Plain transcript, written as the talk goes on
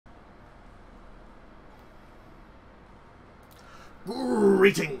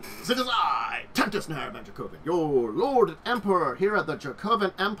Greetings! It is I, Tempest Dracovin, your Lord and Emperor here at the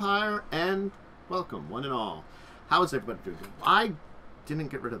Dracovin Empire, and welcome, one and all. How is everybody doing? I didn't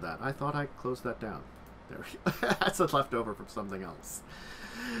get rid of that. I thought I closed that down. There we go. That's a leftover from something else.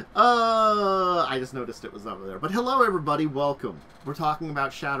 I just noticed it was over there. But hello, everybody. Welcome. We're talking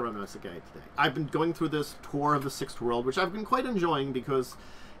about Shadowrun today. I've been going through this tour of the Sixth World, which I've been quite enjoying because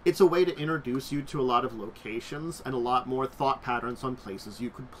it's a way to introduce you to a lot of locations and a lot more thought patterns on places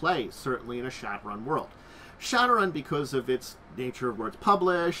you could play, certainly in a Shadowrun world. Shadowrun, because of its nature of where it's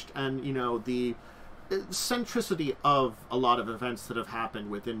published and, you know, the centricity of a lot of events that have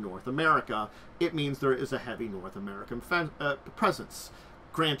happened within North America, it means there is a heavy North American presence.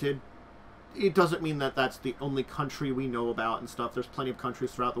 Granted, it doesn't mean that that's the only country we know about and stuff. There's plenty of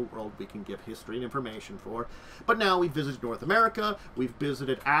countries throughout the world we can give history and information for. But now we've visited North America, we've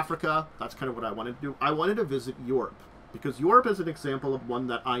visited Africa. That's kind of what I wanted to do. I wanted to visit Europe, because Europe is an example of one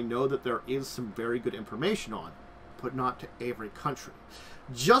that I know that there is some very good information on, but not to every country.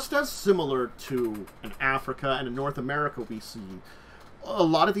 Just as similar to in Africa and in North America we see a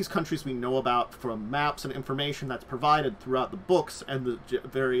lot of these countries we know about from maps and information that's provided throughout the books and the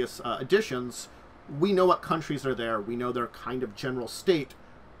various editions. We know what countries are there. We know their kind of general state.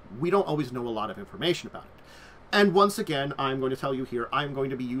 We don't always know a lot of information about it. And once again, I'm going to tell you here, I'm going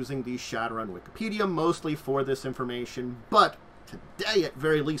to be using the Shadowrun Wikipedia mostly for this information, but today, at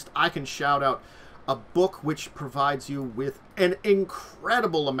very least, I can shout out a book which provides you with an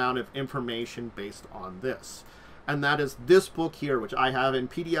incredible amount of information based on this. And that is this book here, which I have in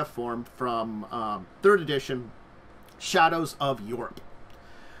PDF form from 3rd edition, Shadows of Europe.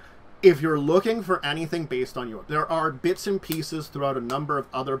 If you're looking for anything based on Europe, there are bits and pieces throughout a number of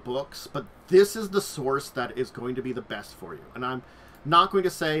other books, but this is the source that is going to be the best for you. And I'm not going to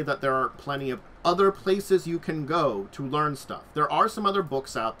say that there are plenty of other places you can go to learn stuff. There are some other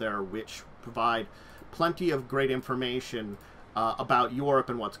books out there which provide plenty of great information about Europe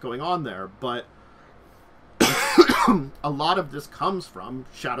and what's going on there, but a lot of this comes from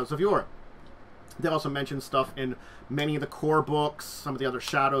Shadows of Europe. They also mention stuff in many of the core books, some of the other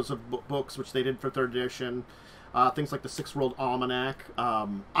Shadows of books, which they did for 3rd edition, things like the Sixth World Almanac.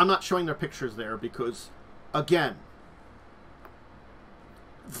 I'm not showing their pictures there because, again,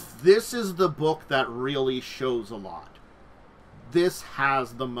 this is the book that really shows a lot. This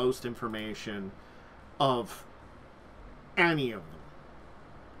has the most information of any of them,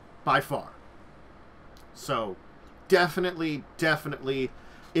 by far. So, definitely,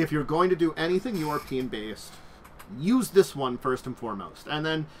 if you're going to do anything European-based, use this one first and foremost. And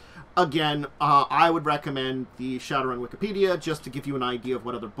then, again, I would recommend the Shadowrun Wikipedia just to give you an idea of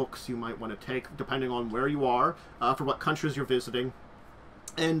what other books you might want to take, depending on where you are, for what countries you're visiting,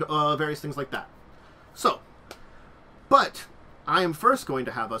 and various things like that. So, but I am first going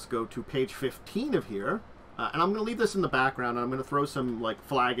to have us go to page 15 of here. And I'm going to leave this in the background, and I'm going to throw some like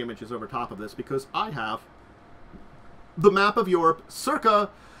flag images over top of this, because I have the map of Europe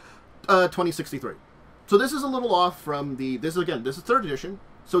circa 2063. So this is a little off from the... This is 3rd edition,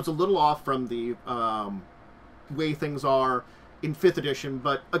 so it's a little off from the way things are in 5th edition.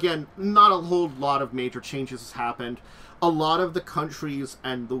 But again, not a whole lot of major changes has happened. A lot of the countries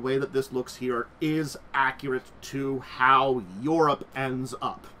and the way that this looks here is accurate to how Europe ends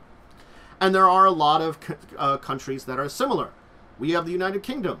up. And there are a lot of countries that are similar. We have the United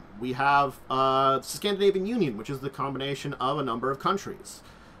Kingdom. We have the Scandinavian Union, which is the combination of a number of countries.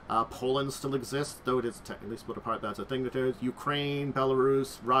 Poland still exists, though it is technically split apart. That's a thing that there is. Ukraine,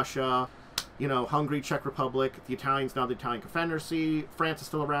 Belarus, Russia, you know, Hungary, Czech Republic. The Italians, now the Italian Confederacy. France is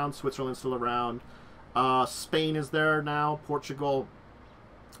still around. Switzerland's still around. Spain is there now. Portugal.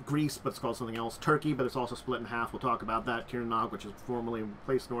 Greece, but it's called something else. Turkey, but it's also split in half. We'll talk about that. Kirnog, which is formerly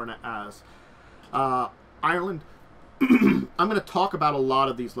placed known as Ireland. I'm going to talk about a lot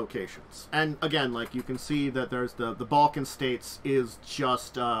of these locations. And again, like you can see that there's the Balkan states is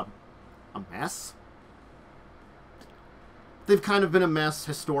just a mess. They've kind of been a mess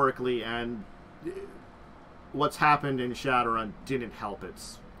historically, and what's happened in Shadowrun didn't help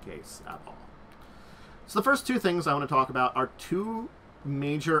its case at all. So the first two things I want to talk about are two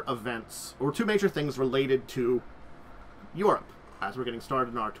major events, or two major things related to Europe as we're getting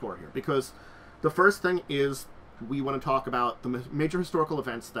started in our tour here. Because the first thing is we want to talk about the major historical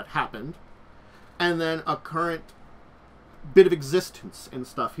events that happened, and then a current bit of existence and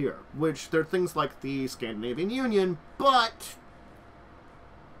stuff here, which there are things like the Scandinavian Union, but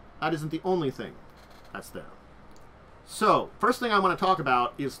that isn't the only thing that's there. So, first thing I want to talk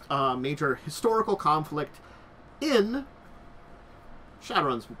about is a major historical conflict in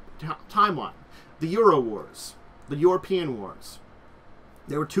Shadowrun's timeline. The Euro Wars. the European Wars.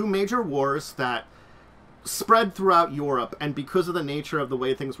 There were two major wars that spread throughout Europe, and because of the nature of the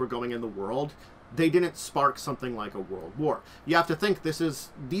way things were going in the world, they didn't spark something like a world war. You have to think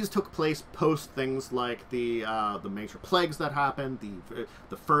these took place post things like the major plagues that happened,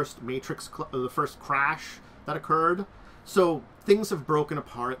 the first the first crash that occurred. So things have broken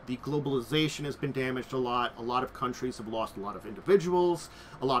apart. The globalization has been damaged a lot. A lot of countries have lost a lot of individuals,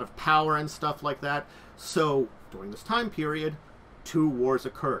 a lot of power and stuff like that. So during this time period, two wars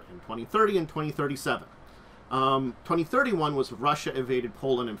occurred in 2030 and 2037. 2031 was Russia invaded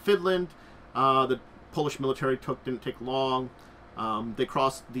Poland and Finland. The Polish military didn't take long. They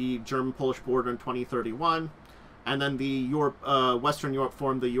crossed the German-Polish border in 2031. And then Western Europe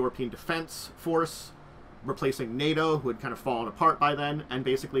formed the European Defense Force, replacing NATO, who had kind of fallen apart by then, and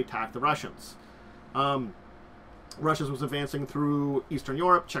basically attacked the Russians. Russia was advancing through Eastern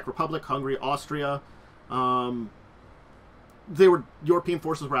Europe, Czech Republic, Hungary, Austria. European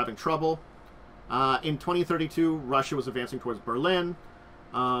forces were having trouble. In 2032, Russia was advancing towards Berlin,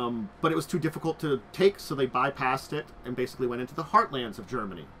 but it was too difficult to take, so they bypassed it and basically went into the heartlands of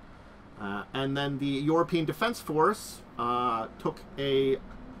Germany. And then the European Defense Force took a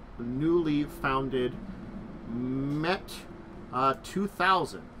newly founded Met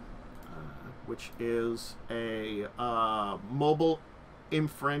 2000, which is a mobile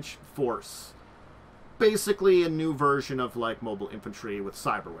infantry force. Basically a new version of like mobile infantry with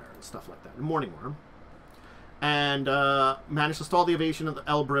cyberware and stuff like that, and Morning Worm. And managed to stall the invasion of the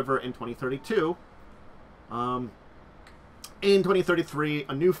Elbe River in 2032. In 2033,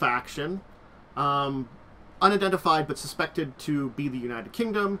 a new faction, unidentified but suspected to be the United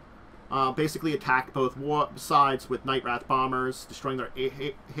Kingdom, basically attacked both sides with Night Wrath bombers, destroying their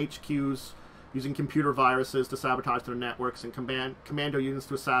HQs, using computer viruses to sabotage their networks, and commando units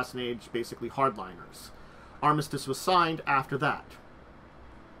to assassinate basically hardliners. Armistice was signed after that.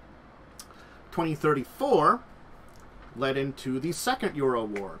 2034 led into the Second Euro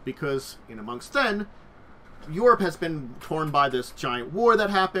War, because in amongst then, Europe has been torn by this giant war that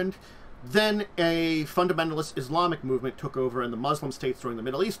happened. Then a fundamentalist Islamic movement took over in the Muslim states during the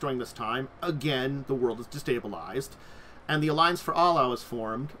Middle East during this time. Again, the world is destabilized. And the Alliance for Allah was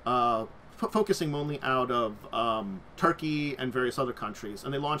formed, focusing mainly out of Turkey and various other countries.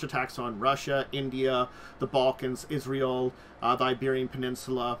 And they launched attacks on Russia, India, the Balkans, Israel, the Iberian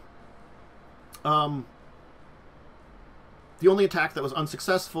Peninsula. The only attack that was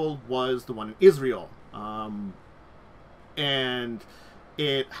unsuccessful was the one in Israel. And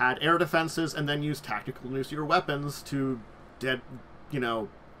it had air defenses and then used tactical nuclear weapons to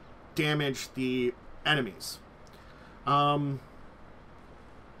damage the enemies. There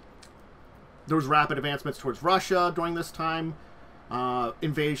was rapid advancements towards Russia during this time.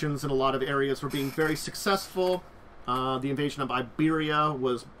 Invasions in a lot of areas were being very successful. The invasion of Iberia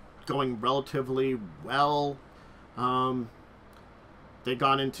was going relatively well. They'd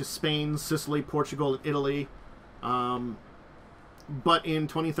gone into Spain, Sicily, Portugal, and Italy. But in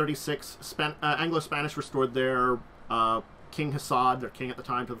 2036, Anglo-Spanish restored their King Hassad, their king at the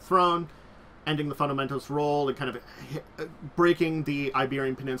time, to the throne, ending the fundamentalist role and kind of breaking the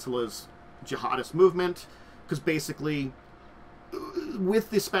Iberian Peninsula's jihadist movement. Because basically,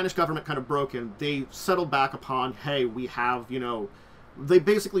 with the Spanish government kind of broken, they settled back upon, hey, we have, they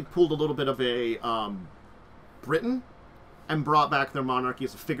basically pulled a little bit of a Britain and brought back their monarchy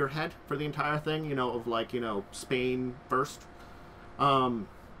as a figurehead for the entire thing, of like, Spain first. With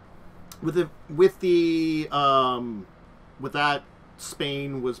that,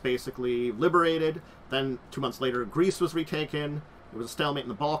 Spain was basically liberated. Then 2 months later, Greece was retaken. There was a stalemate in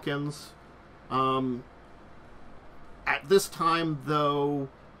the Balkans. At this time, though,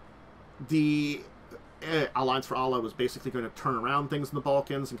 the Alliance for Allah was basically going to turn around things in the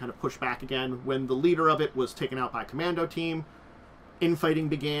Balkans and kind of push back again. When the leader of it was taken out by a commando team, infighting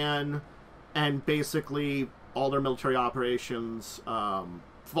began, and basically all their military operations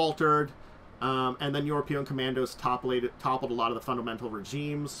faltered, and then European commandos toppled a lot of the fundamental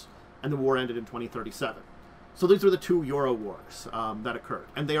regimes, and the war ended in 2037. So these were the two Euro wars that occurred,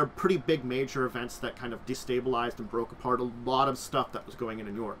 and they are pretty big major events that kind of destabilized and broke apart a lot of stuff that was going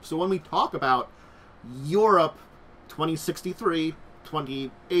in Europe. So when we talk about Europe 2063,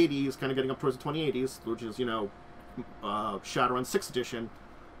 2080s, kind of getting up towards the 2080s, which is, Shadowrun 6th edition,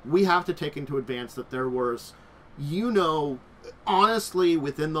 we have to take into advance that there was, honestly,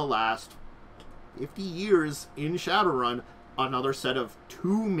 within the last 50 years in Shadowrun, another set of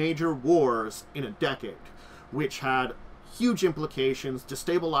two major wars in a decade, which had huge implications,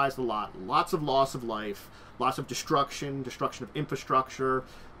 destabilized a lot, lots of loss of life, lots of destruction of infrastructure,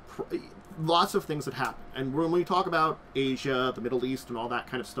 lots of things that happen. And when we talk about Asia, the Middle East, and all that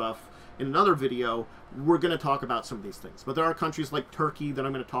kind of stuff in another video, we're going to talk about some of these things. But there are countries like Turkey that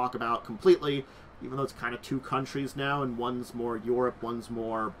I'm going to talk about completely, even though it's kind of two countries now, and one's more Europe, one's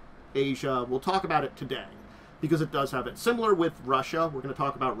more Asia. We'll talk about it today, because it does have it. Similar with Russia, we're going to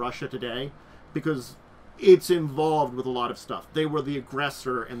talk about Russia today, because it's involved with a lot of stuff. They were the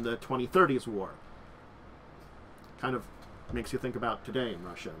aggressor in the 2030s war. Kind of makes you think about today in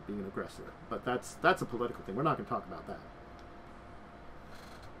Russia being an aggressor. But that's a political thing. We're not going to talk about that.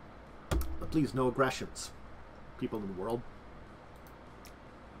 But please, no aggressions, people in the world.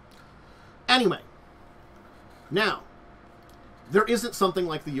 Anyway, now, there isn't something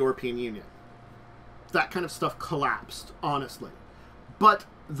like the European Union. That kind of stuff collapsed, honestly. But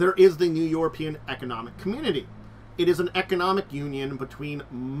there is the new European Economic Community. It is an economic union between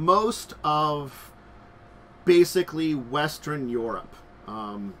most of basically Western Europe.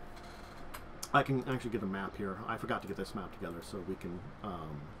 I can actually get a map here. I forgot to get this map together, so we can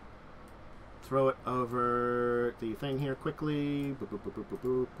throw it over the thing here quickly. Boop, boop, boop, boop, boop,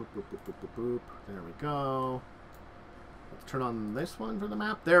 boop, boop, boop, boop, boop, boop. There we go. Let's turn on this one for the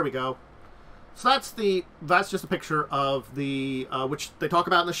map. There we go. So that's just a picture of the which they talk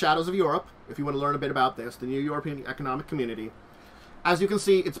about in the Shadows of Europe. If you want to learn a bit about this, the new European Economic Community. As you can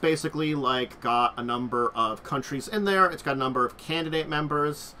see, it's basically like got a number of countries in there. It's got a number of candidate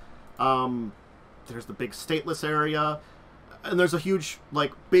members. There's the big stateless area, and there's a huge,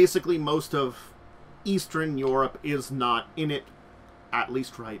 like, basically most of Eastern Europe is not in it, at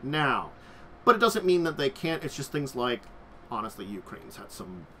least right now. But it doesn't mean that they can't. It's just things like, honestly, Ukraine's had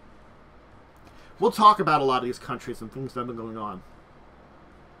some. We'll talk about a lot of these countries and things that have been going on.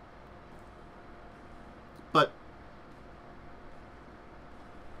 But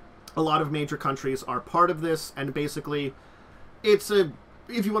a lot of major countries are part of this, and basically, it's a.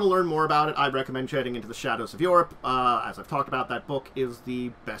 If you want to learn more about it, I'd recommend heading into the Shadows of Europe. As I've talked about, that book is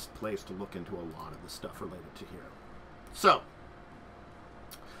the best place to look into a lot of the stuff related to here. So,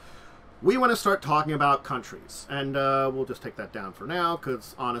 we want to start talking about countries, and we'll just take that down for now,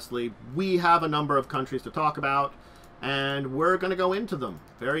 because honestly, we have a number of countries to talk about, and we're going to go into them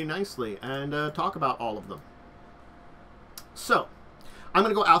very nicely and talk about all of them. So, I'm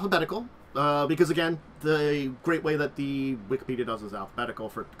going to go alphabetical, because again, the great way that the Wikipedia does is alphabetical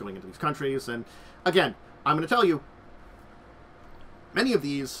for going into these countries, and again, I'm going to tell you, many of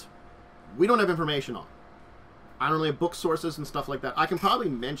these, we don't have information on. I don't really have book sources and stuff like that. I can probably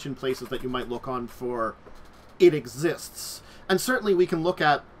mention places that you might look on for it exists. And certainly we can look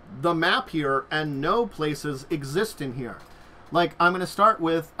at the map here and know places exist in here. Like, I'm going to start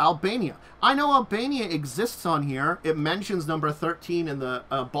with Albania. I know Albania exists on here. It mentions number 13 in the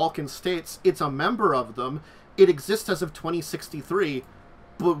Balkan states. It's a member of them. It exists as of 2063.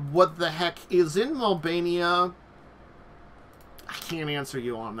 But what the heck is in Albania? I can't answer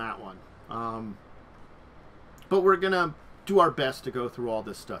you on that one. But we're going to do our best to go through all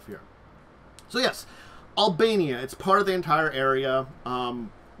this stuff here. So yes, Albania, it's part of the entire area.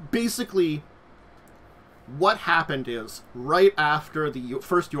 Basically, what happened is, right after the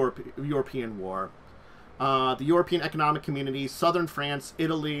First European War, the European Economic Community, southern France,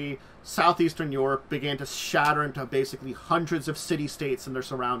 Italy, southeastern Europe began to shatter into basically hundreds of city-states in their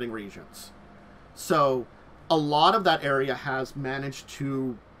surrounding regions. So, a lot of that area has managed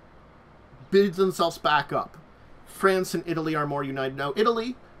to build themselves back up. France and Italy are more united now.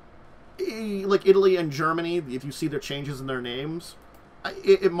 Italy, like Italy and Germany, if you see their changes in their names,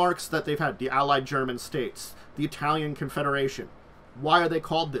 it marks that they've had the Allied German states, the Italian Confederation. Why are they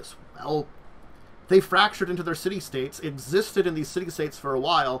called this? Well, they fractured into their city-states, existed in these city-states for a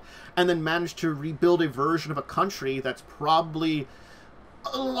while, and then managed to rebuild a version of a country that's probably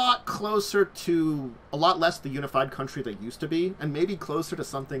a lot closer to, a lot less the unified country they used to be, and maybe closer to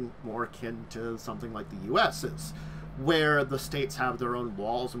something more akin to something like the US is, where the states have their own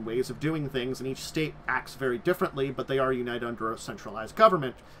laws and ways of doing things, and each state acts very differently, but they are united under a centralized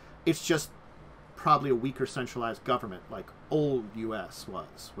government. It's just probably a weaker centralized government, like old US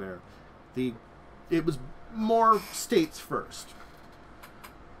was, where it was more states first.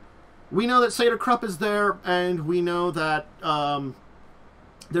 We know that Seder Krupp is there, and we know that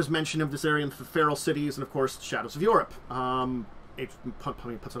there's mention of this area in the Feral Cities, and of course, Shadows of Europe. It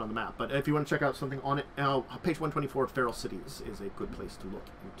puts it on the map, but if you want to check out something on it, page 124 of Feral Cities is a good place to look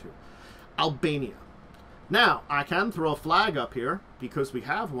into. Albania. Now, I can throw a flag up here, because we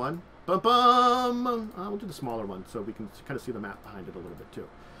have one. Bum-bum! We'll do the smaller one, so we can kind of see the map behind it a little bit, too.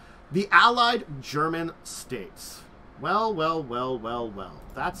 The Allied German states. Well, well, well, well, well.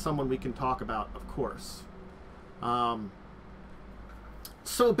 That's someone we can talk about, of course.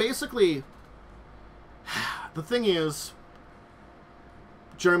 So basically, the thing is,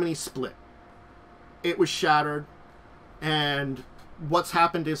 Germany split. It was shattered, and what's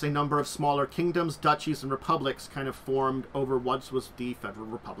happened is a number of smaller kingdoms, duchies, and republics kind of formed over what was the Federal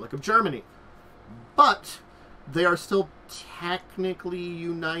Republic of Germany. But they are still technically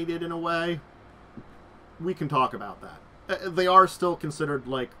united in a way. We can talk about that. They are still considered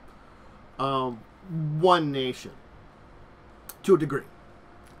like one nation to a degree.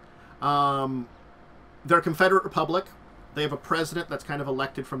 They're a Confederate Republic. They have a president that's kind of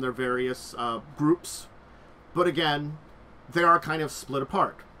elected from their various groups. But again, they are kind of split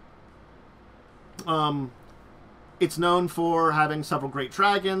apart. It's known for having several great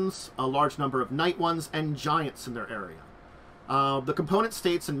dragons, a large number of night ones, and giants in their area. The component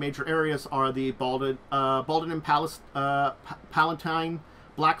states and major areas are the Balden and Palatine,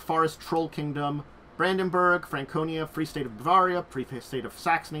 Black Forest Troll Kingdom, Brandenburg, Franconia, Free State of Bavaria, Free State of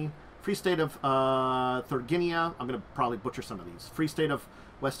Saxony, Free State of Thuringia, I'm going to probably butcher some of these, Free State of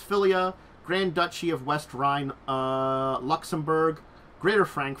Westphalia, Grand Duchy of West Rhine, Luxembourg, Greater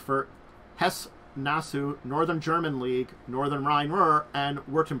Frankfurt, Hesse-Nassau, Northern German League, Northern Rhine-Ruhr, and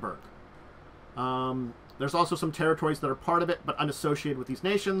Württemberg. There's also some territories that are part of it, but unassociated with these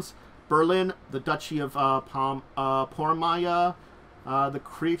nations. Berlin, the Duchy of Pormaya, the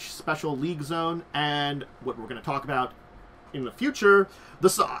Kreich Special League Zone, and what we're going to talk about in the future, the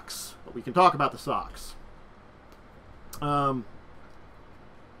Sox. But we can talk about the Sox.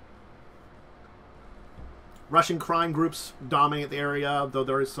 Russian crime groups dominate the area, though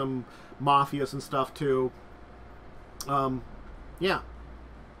there is some mafias and stuff too. Yeah.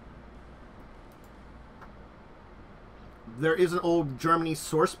 There is an old Germany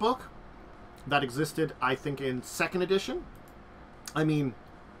source book that existed, I think, in 2nd edition. I mean,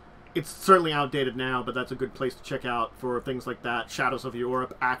 it's certainly outdated now, but that's a good place to check out for things like that. Shadows of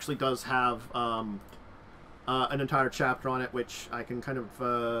Europe actually does have an entire chapter on it, which I can kind of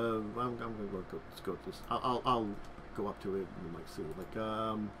I'm gonna let's go to this. I'll go up to it and you might see. Like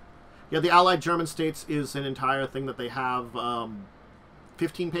yeah, the Allied German States is an entire thing that they have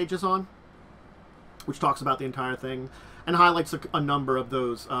 15 pages on, which talks about the entire thing and highlights a number of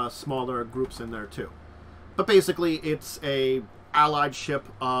those smaller groups in there too. But basically, it's a allied ship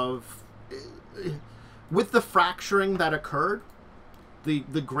of, with the fracturing that occurred,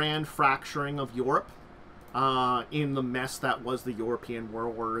 the grand fracturing of Europe, in the mess that was the European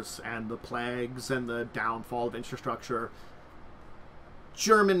wars and the plagues and the downfall of infrastructure,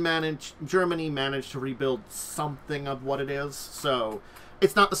 Germany managed to rebuild something of what it is. So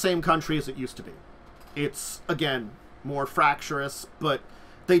it's not the same country as it used to be. It's, again, more fractious, but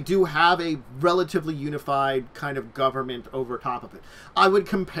they do have a relatively unified kind of government over top of it. I would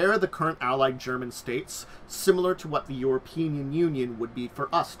compare the current Allied German states similar to what the European Union would be for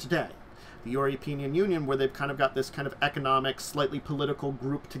us today. The European Union, where they've kind of got this kind of economic, slightly political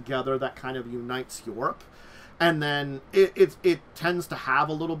group together that kind of unites Europe. And then it tends to have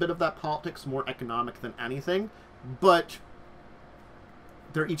a little bit of that politics, more economic than anything. But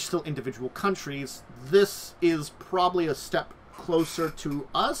they're each still individual countries. This is probably a step closer to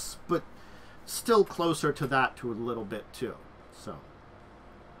us, but still closer to that to a little bit too. So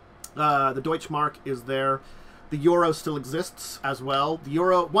the Deutschmark is there. The euro still exists as well. The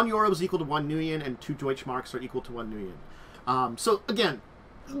euro, 1 euro is equal to 1 nuyen, and 2 Deutschmarks are equal to 1 nuyen. So again,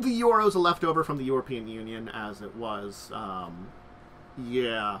 the euro is a leftover from the European Union as it was.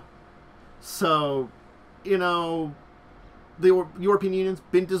 Yeah. So, you know, the European Union's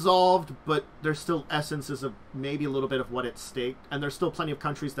been dissolved, but there's still essences of maybe a little bit of what it staked, and there's still plenty of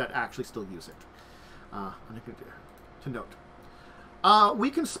countries that actually still use it. To note.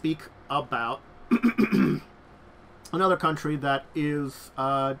 We can speak about another country that is,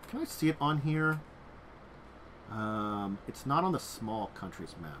 can I see it on here? It's not on the small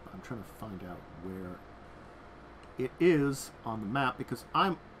countries map. I'm trying to find out where it is on the map, because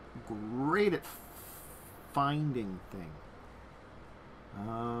I'm great at finding things.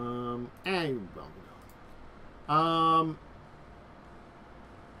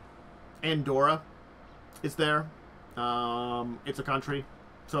 Andorra is there. It's a country.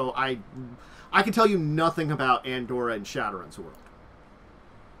 So I can tell you nothing about Andorra in Shadowrun's world.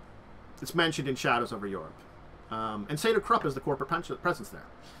 It's mentioned in Shadows over Europe. And Seder Krupp is the corporate presence there.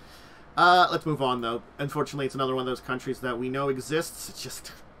 Let's move on, though. Unfortunately, it's another one of those countries that we know exists. It's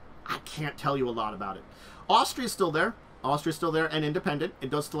just, I can't tell you a lot about it. Austria's still there. Austria's still there and independent.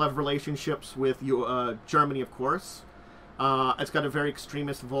 It does still have relationships with Germany, of course. It's got a very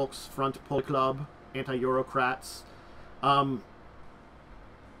extremist Volksfront Club, anti-Eurocrats.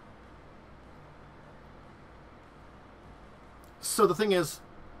 So the thing is,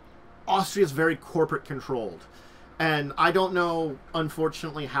 Austria is very corporate controlled. And I don't know,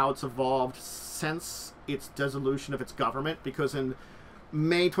 unfortunately, how it's evolved since its dissolution of its government, because in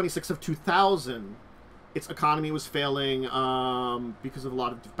May 26th of 2000, its economy was failing because of a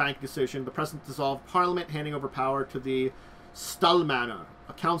lot of bank decision. The president dissolved parliament, handing over power to the Stallmänner,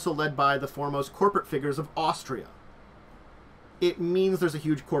 a council led by the foremost corporate figures of Austria. It means there's a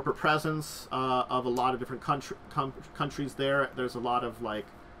huge corporate presence of a lot of different countries there. There's a lot of, like,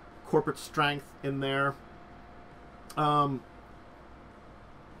 corporate strength in there.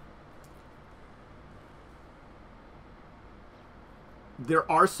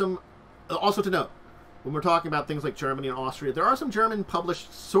 There are some... Also to note, when we're talking about things like Germany and Austria, there are some German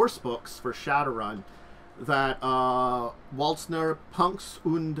published source books for Shadowrun that Walzner, Punks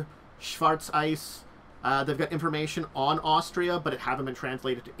und Schwarzeis, they've got information on Austria, but it haven't been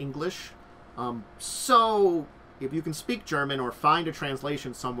translated to English. So, if you can speak German or find a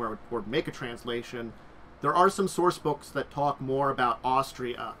translation somewhere or make a translation, there are some source books that talk more about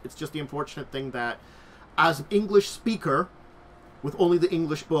Austria. It's just the unfortunate thing that, as an English speaker, with only the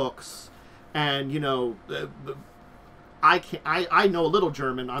English books, and, you know, I know a little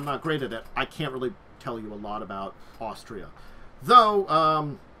German. I'm not great at it. I can't really tell you a lot about Austria.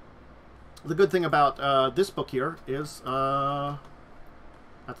 Though, the good thing about this book here is, that's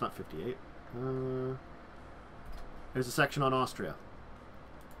not 58. There's a section on Austria.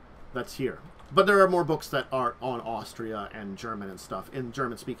 That's here. But there are more books that are on Austria and German and stuff, in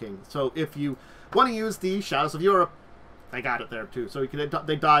German speaking. So if you want to use the Shadows of Europe, they got it there too. So you can,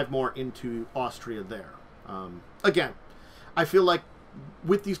 they dive more into Austria there. Again, I feel like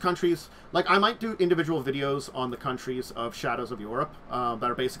with these countries, like I might do individual videos on the countries of Shadows of Europe that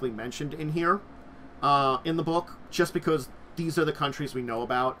are basically mentioned in here, in the book, just because these are the countries we know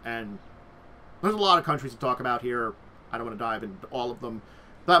about, and there's a lot of countries to talk about here. I don't want to dive into all of them.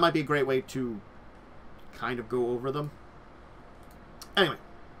 That might be a great way to kind of go over them. Anyway,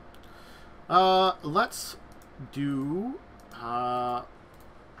 let's do the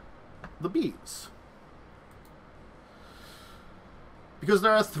bees. Because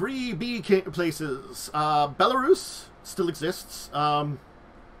there are 3 bee places. Belarus still exists. In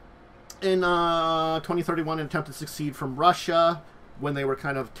 2031, it attempted to succeed from Russia when they were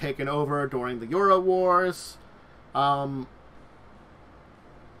kind of taken over during the Euro Wars. The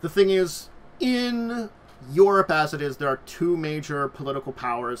thing is, in Europe as it is, there are 2 major political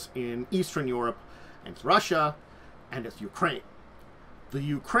powers in Eastern Europe, and it's Russia and it's Ukraine. The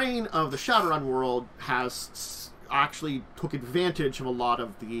Ukraine of the Shadowrun world has actually took advantage of a lot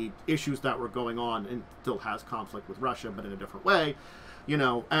of the issues that were going on, and still has conflict with Russia, but in a different way, you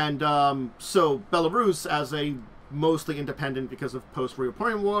know. And so Belarus, as a mostly independent because of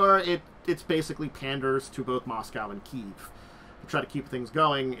post-European war, it's basically panders to both Moscow and Kyiv to try to keep things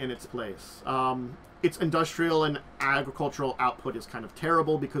going in its place. Its industrial and agricultural output is kind of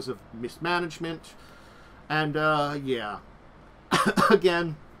terrible because of mismanagement. And, yeah.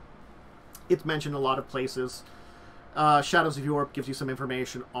 Again, it's mentioned a lot of places. Shadows of Europe gives you some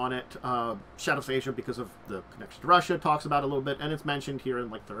information on it. Shadows of Asia, because of the connection to Russia, talks about it a little bit. And it's mentioned here in,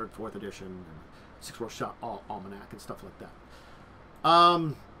 like, 3rd, 4th edition, and 6th World Shot Almanac and stuff like that.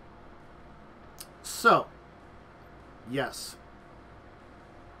 So, yes.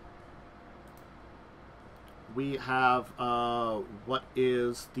 We have, what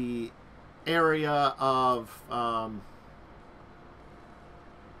is the area of,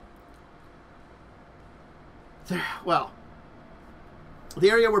 well, the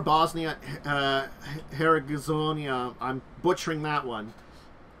area where Bosnia, Herzegovina, I'm butchering that one,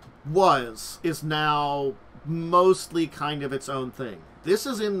 is now mostly kind of its own thing. This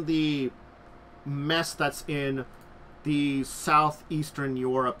is in the mess that's in the southeastern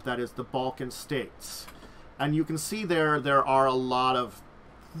Europe, that is the Balkan states. And you can see there are a lot of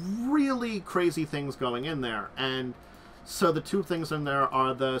really crazy things going in there. And so the 2 things in there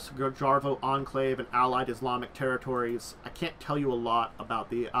are the Sarajevo Enclave and Allied Islamic Territories. I can't tell you a lot about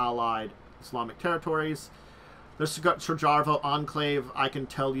the Allied Islamic Territories. The Sarajevo Enclave, I can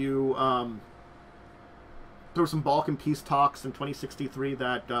tell you, there were some Balkan peace talks in 2063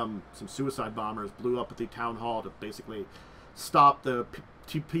 that some suicide bombers blew up at the town hall to basically stop the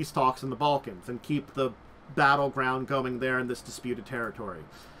peace talks in the Balkans and keep the battleground going there in this disputed territory.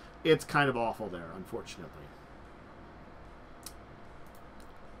 It's kind of awful there, unfortunately.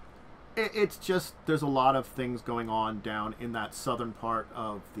 It's just, there's a lot of things going on down in that southern part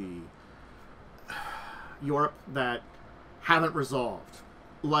of the Europe that haven't resolved.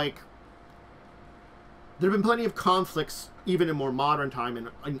 Like, there have been plenty of conflicts, even in more modern time,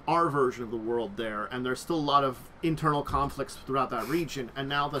 in our version of the world there, and there's still a lot of internal conflicts throughout that region. And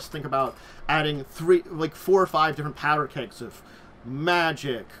now let's think about adding 4 or 5 different powder kegs of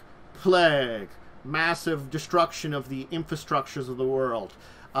magic, plague, massive destruction of the infrastructures of the world,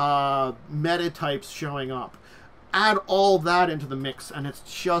 meta types showing up. Add all that into the mix, and it's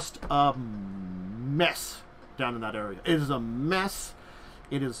just a mess down in that area. It is a mess.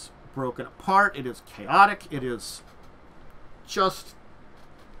 It is broken apart. It is chaotic. It is just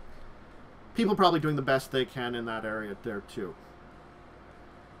people probably doing the best they can in that area there too.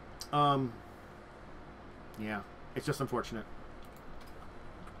 Yeah, it's just unfortunate.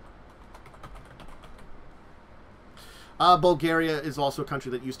 Bulgaria is also a country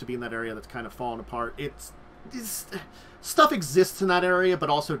that used to be in that area that's kind of fallen apart. Stuff exists in that area, but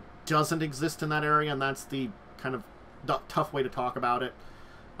also doesn't exist in that area, and that's the kind of tough way to talk about it.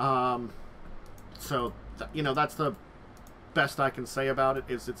 So, that's the best I can say about it,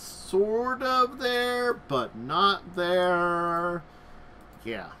 is it's sort of there, but not there.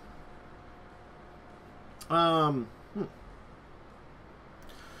 Yeah.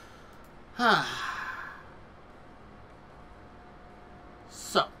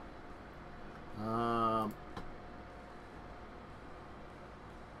 So,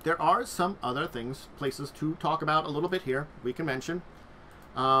 there are some other places to talk about a little bit here. We can mention.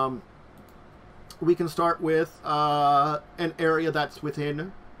 We can start with an area that's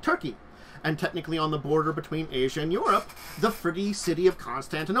within Turkey, and technically on the border between Asia and Europe, the free city of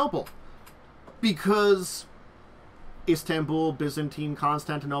Constantinople. Because Istanbul, Byzantine,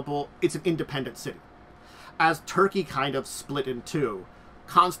 Constantinople, it's an independent city. As Turkey kind of split in two,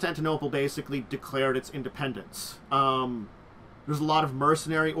 Constantinople basically declared its independence. There's a lot of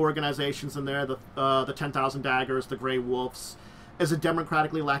mercenary organizations in there, the 10,000 Daggers, the Grey Wolves, as a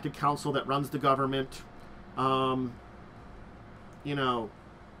democratically elected council that runs the government. The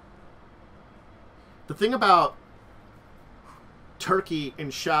thing about Turkey in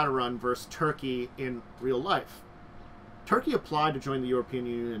Shadowrun versus Turkey in real life, Turkey applied to join the European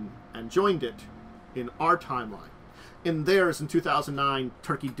Union and joined it in our timeline. In theirs, in 2009,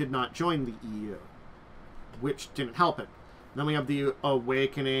 Turkey did not join the EU, which didn't help it. Then we have the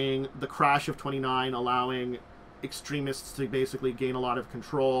Awakening, the crash of 29, allowing extremists to basically gain a lot of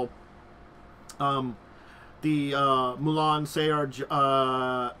control. The Mulan Sayar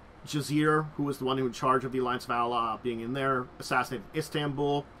Jazir, who was the one who was in charge of the Alliance of Allah, being in there, assassinated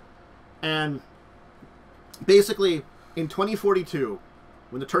Istanbul. And basically, in 2042,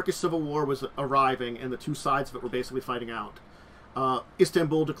 when the Turkish Civil War was arriving and the two sides of it were basically fighting out,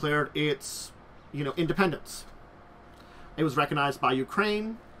 Istanbul declared its, independence. It was recognized by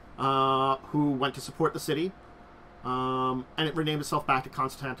Ukraine, who went to support the city, and it renamed itself back to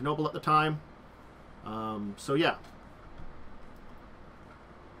Constantinople at the time. So yeah.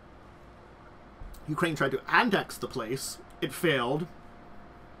 Ukraine tried to annex the place. It failed.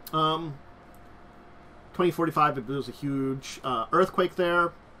 2045, there was a huge earthquake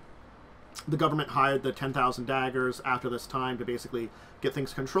there. The government hired the 10,000 Daggers after this time to basically get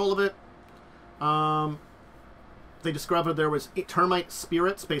things control of it. They discovered there was termite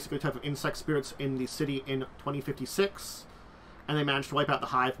spirits, basically a type of insect spirits, in the city in 2056. And they managed to wipe out the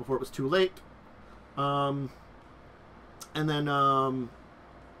hive before it was too late. And then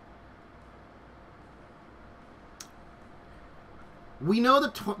we know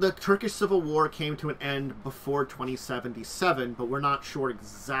that the Turkish Civil War came to an end before 2077, but we're not sure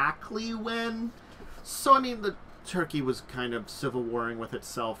exactly when. So, I mean, Turkey was kind of civil warring with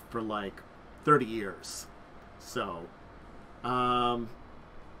itself for like 30 years. So,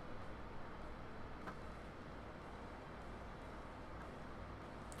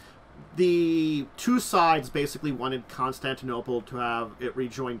 the two sides basically wanted Constantinople to have it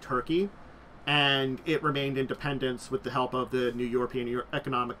rejoin Turkey, and it remained independent with the help of the new European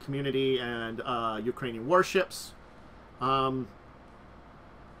Economic Community and Ukrainian warships. And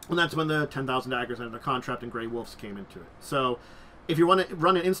that's when the 10,000 Daggers under contract and Grey Wolves came into it. So, if you want to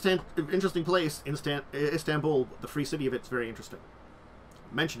run an interesting place, Istanbul, the free city of it's very interesting.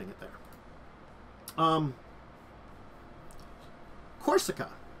 Mentioning it there.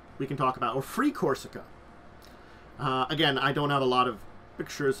 Corsica, we can talk about, or Free Corsica. Again, I don't have a lot of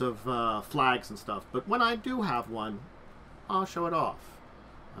pictures of flags and stuff, but when I do have one, I'll show it off.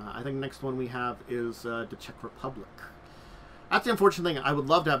 I think the next one we have is the Czech Republic. That's the unfortunate thing. I would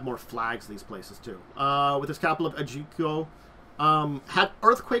love to have more flags in these places too. With its capital of Ajiko, had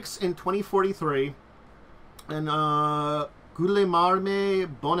earthquakes in 2043, and Guilherme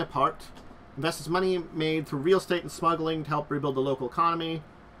Bonaparte invests money made through real estate and smuggling to help rebuild the local economy.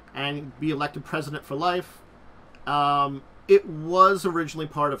 and be elected president for life. It was originally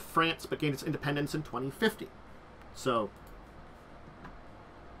part of France, but gained its independence in 2050. So,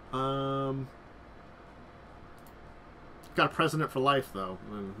 got a president for life, though,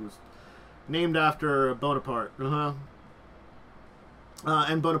 who's named after Bonaparte.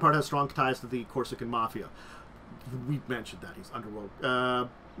 And Bonaparte has strong ties to the Corsican mafia. We mentioned that. He's underworld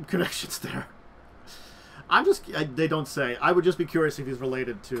connections there. They don't say. I would just be curious if he's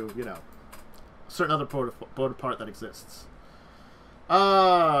related to, you know, a certain other Bonaparte that exists.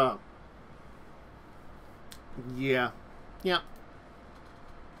 Yeah. Yeah.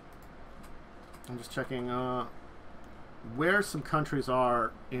 I'm just checking where some countries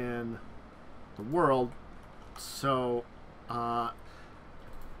are in the world. So,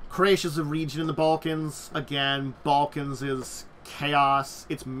 Croatia's a region in the Balkans. Again, Balkans is chaos.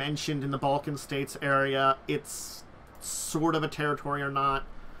 It's mentioned in the Balkan states area. It's sort of a territory or not.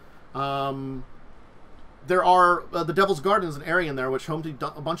 There are the Devil's Garden is an area in there which home to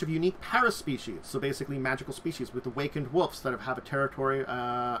a bunch of unique paraspecies. So basically magical species with awakened wolves that have a territory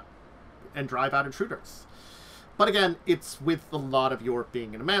and drive out intruders. But again, it's with a lot of Europe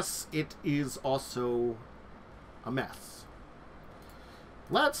being in a mess. It is also a mess.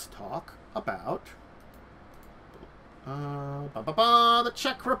 Let's talk about the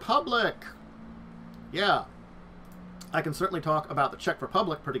Czech Republic. Yeah, I can certainly talk about the Czech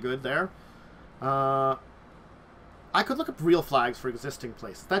Republic pretty good there. I could look up real flags for existing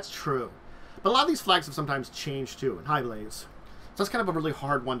places. That's true. But a lot of these flags have sometimes changed too in High Blaze. So that's kind of a really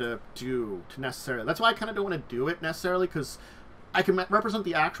hard one to do necessarily. That's why I kind of don't want to do it necessarily, because I can represent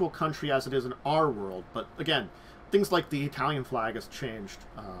the actual country as it is in our world. But again, things like the Italian flag has changed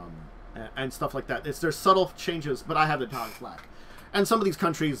and stuff like that. There's subtle changes, but I have the Italian flag. And some of these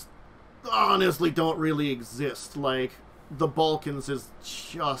countries honestly don't really exist. Like, the Balkans is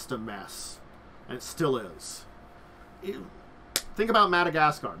just a mess. And it still is. Think about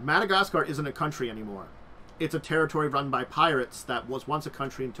Madagascar. Madagascar isn't a country anymore. It's a territory run by pirates that was once a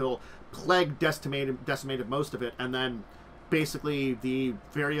country until plague decimated most of it, and then basically the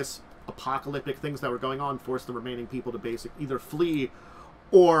various apocalyptic things that were going on forced the remaining people to either flee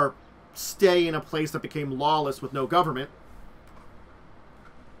or stay in a place that became lawless with no government.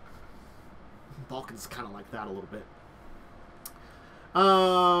 Balkans is kind of like that a little bit.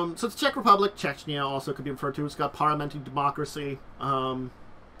 So it's Czech Republic. Chechnya also could be referred to. It's got parliamentary democracy.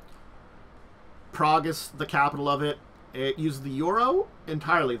 Prague is the capital of it. It uses the euro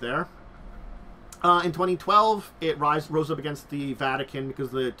entirely there. In 2012, it rose up against the Vatican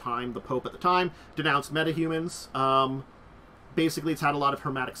because the Pope at the time denounced metahumans. Basically, it's had a lot of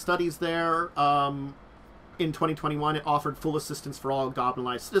hermetic studies there. In 2021, it offered full assistance for all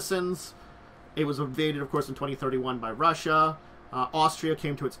goblinized citizens. It was invaded, of course, in 2031 by Russia. Austria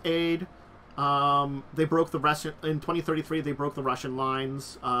came to its aid. They broke the in 2033. They broke the Russian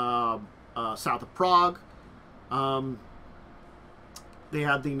lines south of Prague. They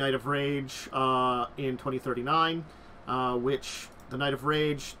had the Night of Rage in 2039, which the Night of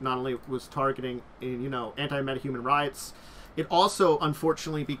Rage not only was targeting, anti-metahuman riots, it also,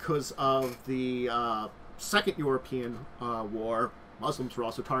 unfortunately, because of the Second European War, Muslims were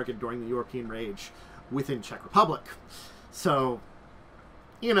also targeted during the European Rage within Czech Republic. So,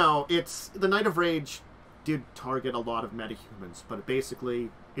 it's the Night of Rage did target a lot of metahumans, but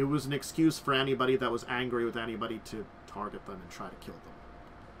it was an excuse for anybody that was angry with anybody to target them and try to kill them.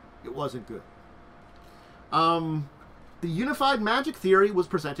 It wasn't good. The unified magic theory was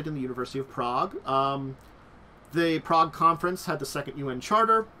presented in the University of Prague. The Prague Conference had the second UN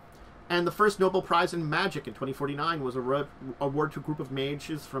Charter, and the first Nobel Prize in Magic in 2049 was awarded to a group of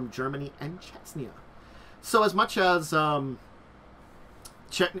mages from Germany and Chechnya. So as much as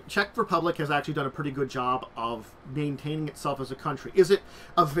Czech Republic has actually done a pretty good job of maintaining itself as a country. Is it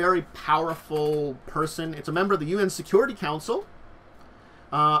a very powerful person? It's a member of the UN Security Council,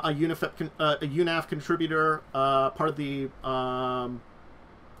 a UNAF contributor, part of the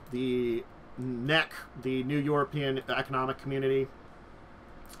NEC, the New European Economic Community,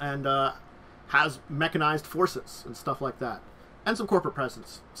 and has mechanized forces and stuff like that, and some corporate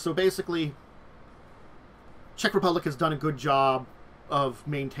presence. So basically, Czech Republic has done a good job of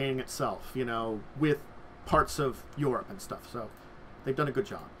maintaining itself, with parts of Europe and stuff. So they've done a good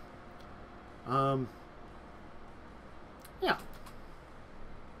job. Yeah.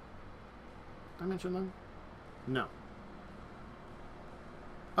 Did I mention them? No.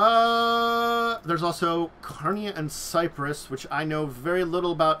 There's also Carnia and Cyprus, which I know very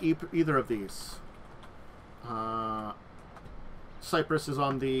little about either of these. Cyprus is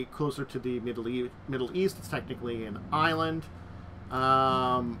on closer to the Middle East. It's technically an island.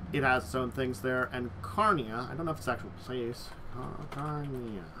 It has its own things there. And Carnia, I don't know if it's an actual place.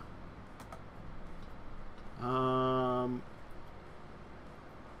 Carnia.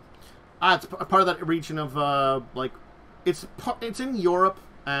 It's a part of that region of, like, it's in Europe,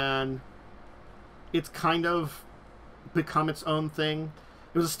 and it's kind of become its own thing.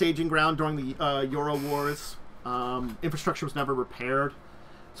 It was a staging ground during the Euro Wars. Infrastructure was never repaired.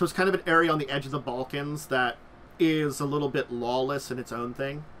 So it's kind of an area on the edge of the Balkans that is a little bit lawless in its own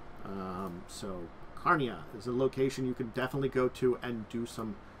thing. So Carnia is a location you can definitely go to and do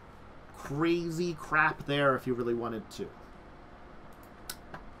some crazy crap there if you really wanted to.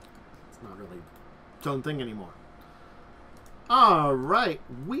 It's not really its own thing anymore. Alright,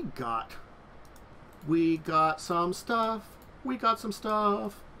 we got some stuff. We got some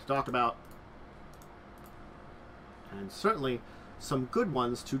stuff to talk about. And certainly some good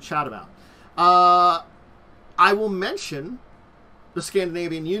ones to chat about. I will mention the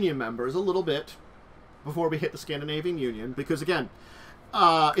Scandinavian Union members a little bit before we hit the Scandinavian Union, because again,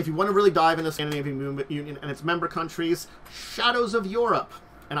 if you want to really dive into the Scandinavian Union and its member countries, Shadows of Europe,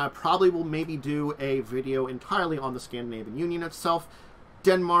 and I probably will maybe do a video entirely on the Scandinavian Union itself.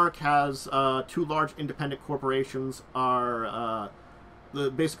 Denmark has two large independent corporations,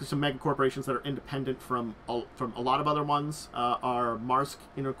 basically some mega corporations that are independent from a lot of other ones, are Marsk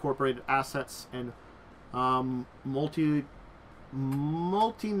Incorporated Assets and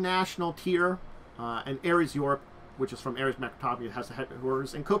multinational tier, and Ares Europe, which is from Ares Metropolis, has the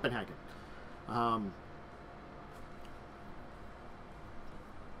headquarters in Copenhagen.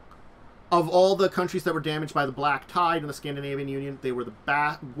 Of all the countries that were damaged by the Black Tide in the Scandinavian Union, they were the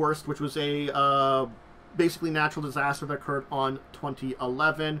worst, which was a basically natural disaster that occurred on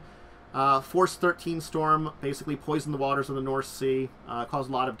 2011. Force 13 storm basically poisoned the waters of the North Sea, caused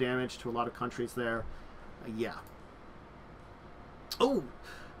a lot of damage to a lot of countries there. Yeah. Oh,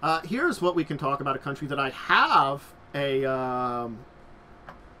 here's what we can talk about, a country that I have a...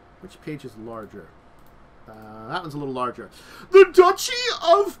 which page is larger? That one's a little larger. The Duchy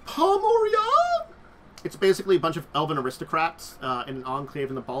of Pomoria? It's basically a bunch of elven aristocrats in an enclave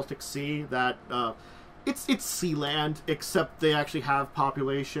in the Baltic Sea that... It's sea land, except they actually have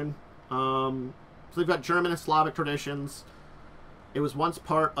population. So they've got German and Slavic traditions. It was once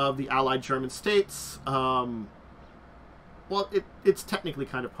part of the Allied German states. Well, it's technically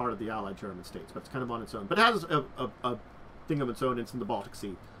kind of part of the Allied German states, but it's kind of on its own. But it has a thing of its own. It's in the Baltic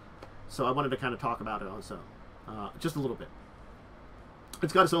Sea. So I wanted to kind of talk about it on its own. Just a little bit.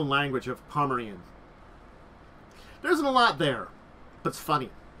 It's got its own language of Pomerian. There isn't a lot there, but it's funny,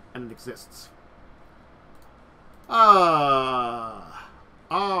 and it exists.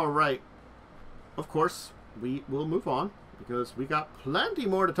 Alright. Of course, we will move on, because we got plenty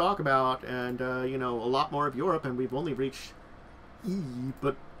more to talk about, and, you know, a lot more of Europe, and we've only reached E,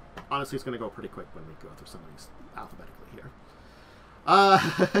 but honestly it's going to go pretty quick when we go through some of these alphabetically here.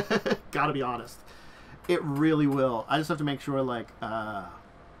 Gotta be honest. It really will. I just have to make sure, like, yeah,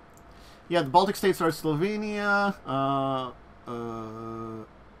 the Baltic states are Slovenia,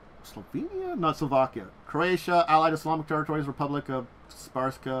 Slovenia? Not Slovakia. Croatia, Allied Islamic Territories, Republic of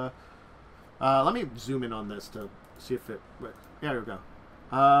Sparska. Let me zoom in on this to see if it... Wait, there we go.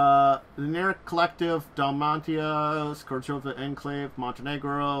 The Neric Collective, Dalmatia, Skorchova Enclave,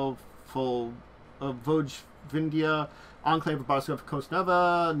 Montenegro, Vojvodina, Enclave of Barskov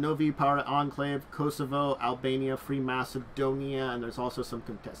Kosneva, Novi Para Enclave, Kosovo, Albania, Free Macedonia, and there's also some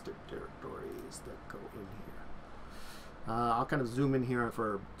contested territories that go in here. I'll kind of zoom in here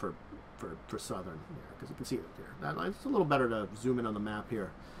for southern here, because you can see it here. It's a little better to zoom in on the map here.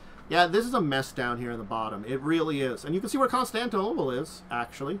 Yeah, this is a mess down here in the bottom. It really is. And you can see where Constantinople is,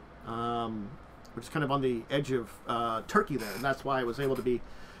 actually, which is kind of on the edge of Turkey there, and that's why it was able to be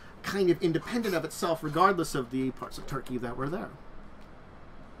kind of independent of itself, regardless of the parts of Turkey that were there.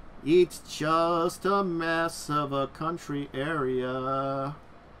 It's just a mess of a country area.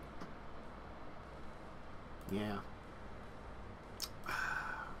 Yeah.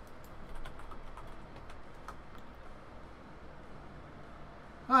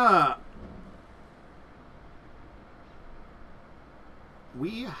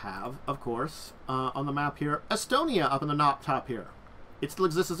 We have, of course, on the map here, Estonia up in the top here. It still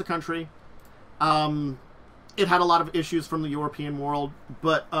exists as a country. It had a lot of issues from the European world,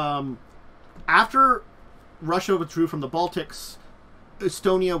 but after Russia withdrew from the Baltics,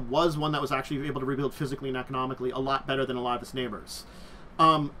 Estonia was one that was actually able to rebuild physically and economically a lot better than a lot of its neighbors.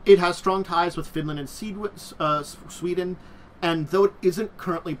 It has strong ties with Finland and Sweden, and though it isn't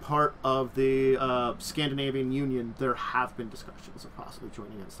currently part of the Scandinavian Union, there have been discussions of possibly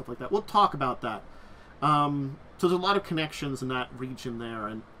joining it and stuff like that. We'll talk about that So there's a lot of connections in that region there,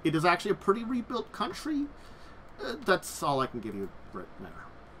 and it is actually a pretty rebuilt country. That's all I can give you right there.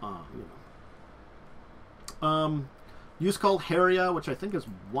 Use called Heria, which I think is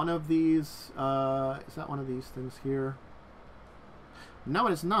one of these. Is that one of these things here? No,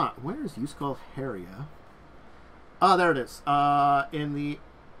 it is not. Where is use called Heria? Ah, there it is. In the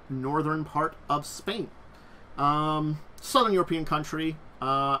northern part of Spain. Southern European country.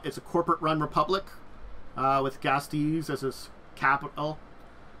 It's a corporate-run republic with Gasteiz as its capital.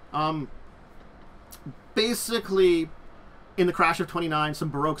 Basically, in the crash of 29, some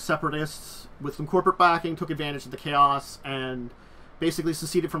Baroque separatists with some corporate backing took advantage of the chaos and basically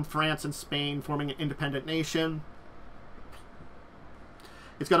seceded from France and Spain, forming an independent nation.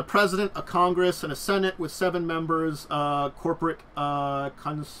 It's got a president, a Congress, and a Senate with 7 members, corporate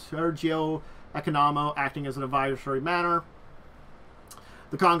Concergio Economo acting as an advisory manner.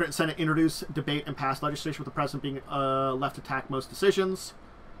 The Congress and Senate introduce, debate, and pass legislation with the president being left to tack most decisions.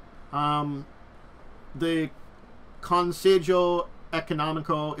 The Consiglio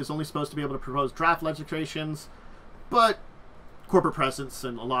Economico is only supposed to be able to propose draft legislations, but corporate presence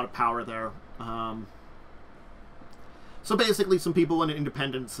and a lot of power there. So basically some people wanted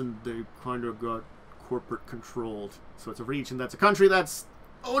independence and they kind of got corporate controlled. So it's a region that's a country that's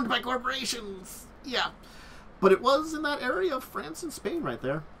owned by corporations. Yeah. But it was in that area of France and Spain right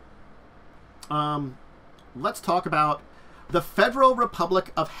there. Let's talk about the Federal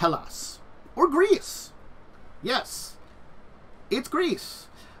Republic of Hellas. Or Greece. Yes. It's Greece.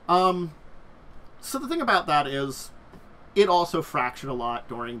 So the thing about that is it also fractured a lot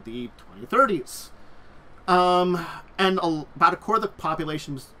during the 2030s. And about a quarter of the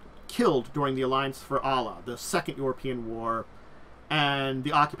population was killed during the Alliance for Allah, the Second European War, and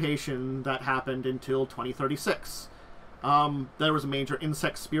the occupation that happened until 2036. There was a major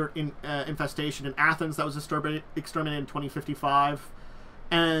insect spirit infestation in Athens that was exterminated in 2055.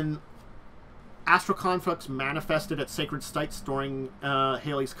 And astral conflicts manifested at sacred sites during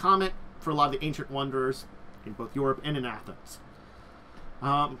Halley's Comet for a lot of the ancient wonders in both Europe and in Athens.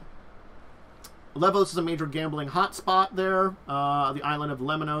 Levos is a major gambling hotspot there. The island of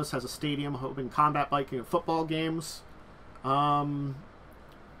Lemnos has a stadium hosting combat biking and football games.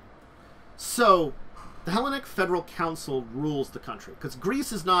 So, the Hellenic Federal Council rules the country, because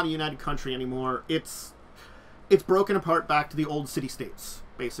Greece is not a united country anymore. It's broken apart back to the old city-states,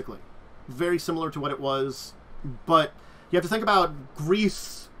 basically. Very similar to what it was, but you have to think about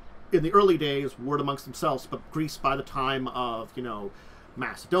Greece in the early days, warred amongst themselves, but Greece by the time of, you know,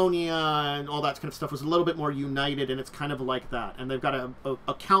 Macedonia and all that kind of stuff was a little bit more united, and it's kind of like that. And they've got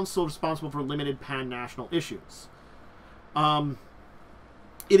a council responsible for limited pan-national issues.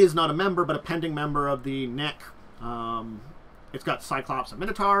 It is not a member, but a pending member of the NEC. It's got Cyclops and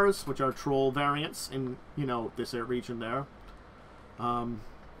Minotaurs, which are troll variants in, you know, this region there. A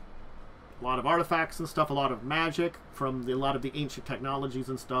lot of artifacts and stuff, a lot of magic from a lot of the ancient technologies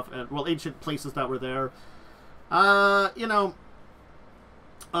and stuff, and, well, ancient places that were there. You know,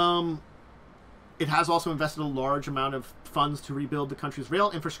 it has also invested a large amount of funds to rebuild the country's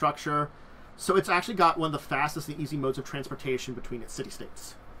rail infrastructure, so it's actually got one of the fastest and easy modes of transportation between its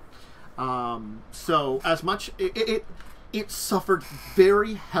city-states. So as much it suffered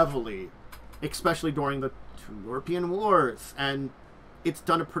very heavily, especially during the 2 European wars, and it's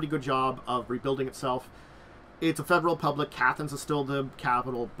done a pretty good job of rebuilding itself. It's a federal republic. Athens is still the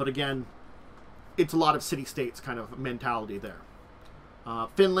capital, but again, it's a lot of city-states kind of mentality there.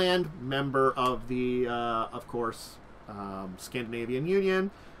 Finland, member of the, of course, Scandinavian Union.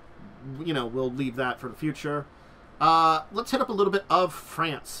 You know, we'll leave that for the future. Let's hit up a little bit of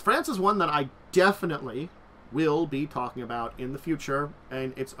France. France is one that I definitely will be talking about in the future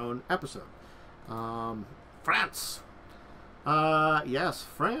in its own episode. France. Yes,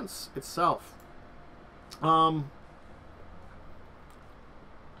 France itself.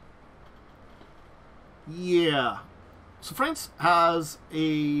 Yeah. So France has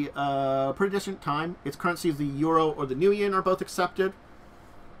a pretty distant time. Its currency is the euro or the nuyen are both accepted.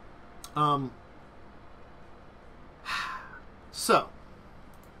 So,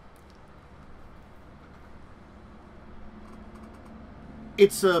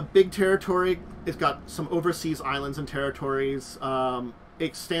 it's a big territory. It's got some overseas islands and territories.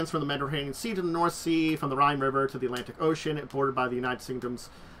 It stands from the Mediterranean Sea to the North Sea, from the Rhine River to the Atlantic Ocean. It's bordered by the United Kingdoms,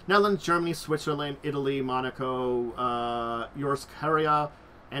 Netherlands, Germany, Switzerland, Italy, Monaco, Euroscaria,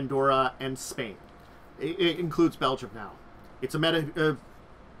 Andorra, and Spain. It includes Belgium now. It's a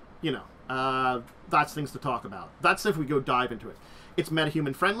you know, that's things to talk about. That's if we go dive into it. It's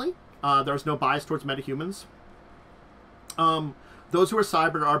metahuman friendly. There's no bias towards metahumans. Those who are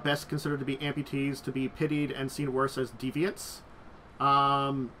cyber are best considered to be amputees, to be pitied and seen worse as deviants.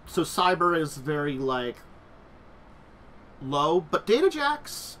 So cyber is very, like, low, but data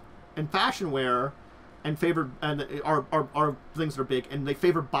jacks and fashion wear and are things that are big, and they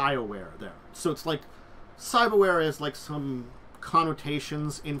favor BioWare there. So it's like cyberware is like some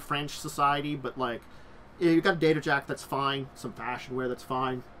connotations in French society, but like you got a data jack, that's fine. Some fashion wear, that's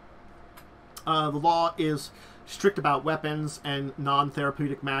fine. The law is strict about weapons, and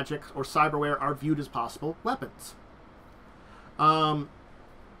non-therapeutic magic or cyberware are viewed as possible weapons. Don't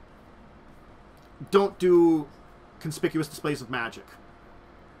do conspicuous displays of magic.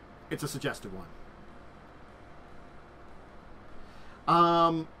 It's a suggested one.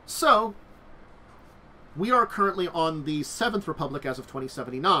 So, we are currently on the 7th Republic as of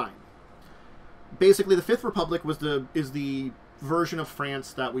 2079. Basically, the 5th Republic is the version of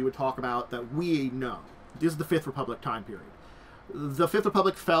France that we would talk about that we know. This is the 5th Republic time period. The 5th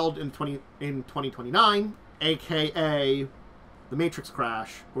Republic fell in 2029, aka the Matrix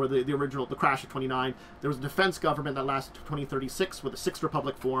crash, or the crash of 29. There was a defense government that lasted to 2036, where the 6th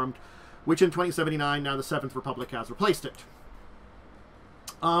Republic formed, which in 2079, now the 7th Republic has replaced it.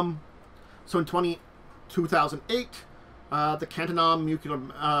 So in 2008, the Cantonam nuclear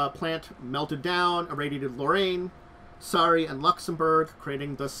plant melted down, irradiated Lorraine, Sarre, and Luxembourg,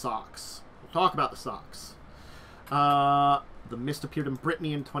 creating the Sox. We'll talk about the Sox. The mist appeared in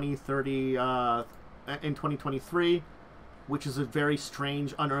Brittany in 2023, which is a very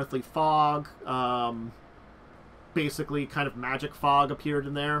strange, unearthly fog. Basically, kind of magic fog appeared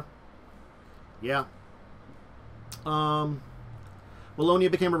in there. Yeah.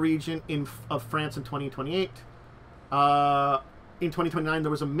 Wallonia became a region of France in 2028. In 2029,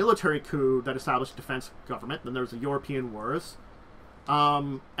 there was a military coup that established a defense government. Then there was the European Wars.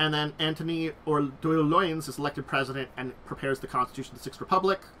 And then Antony Orloyens is elected president and prepares the Constitution of the 6th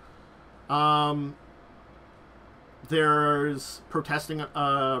Republic. There's protesting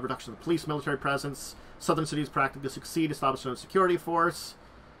reduction of the police military presence. Southern cities practically succeed, establish their own security force.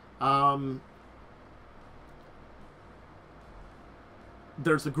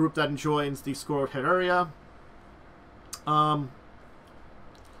 There's the group that enjoins the Scourgehead area. In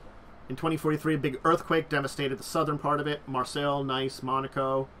 2043, a big earthquake devastated the southern part of it. Marseille, Nice,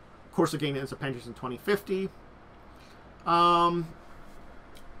 Monaco. Corsica gained independence in 2050.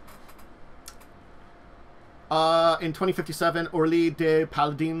 In 2057, Orly de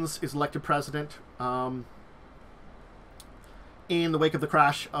Paladins is elected president. In the wake of the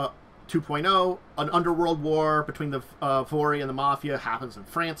crash 2.0, an underworld war between the Vori and the Mafia happens in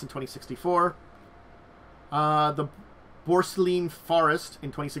France in 2064. The Bourseline Forest in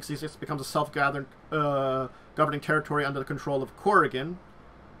 2066 becomes a self-governing territory under the control of Corrigan,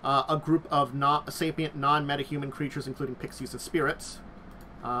 a group of sapient, non-metahuman creatures, including pixies and spirits.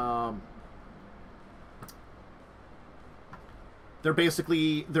 They're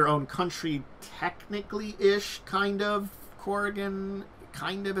basically their own country, technically-ish, kind of. Corrigan,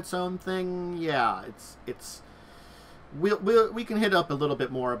 kind of its own thing. Yeah, we can hit up a little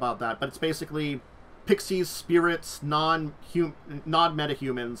bit more about that, but it's basically pixies, spirits,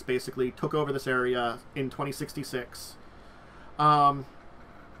 non-metahumans basically took over this area in 2066. The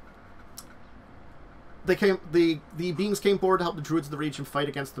beings came forward to help the druids of the region fight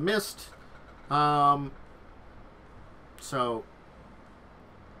against the mist. So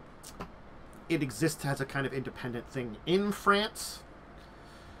it exists as a kind of independent thing in France.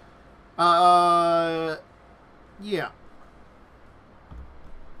 Yeah.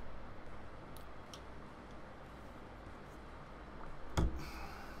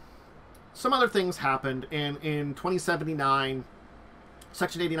 Some other things happened. In 2079,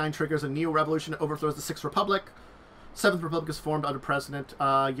 Section 89 triggers a neo-revolution that overthrows the 6th Republic. 7th Republic is formed under President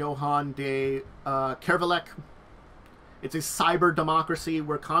Johann de Kervelek. It's a cyber democracy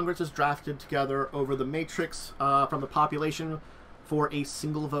where Congress is drafted together over the matrix from the population for a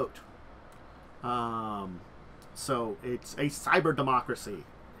single vote. So it's a cyber democracy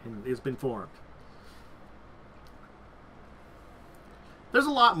and has been formed. There's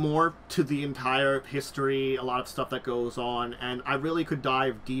a lot more to the entire history, a lot of stuff that goes on, and I really could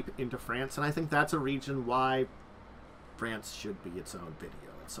dive deep into France, and I think that's a region why France should be its own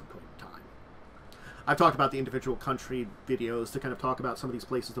video at some point in time. I've talked about the individual country videos to kind of talk about some of these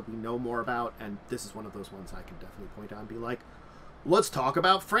places that we know more about, and this is one of those ones I can definitely point out and be like, let's talk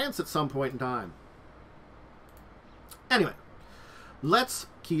about France at some point in time. Anyway, let's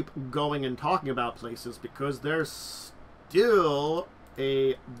keep going and talking about places, because there's still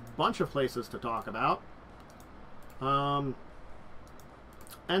a bunch of places to talk about.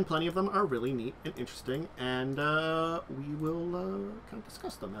 and plenty of them are really neat and interesting, and we will kind of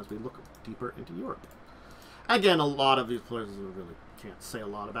discuss them as we look deeper into Europe. Again, a lot of these places we really can't say a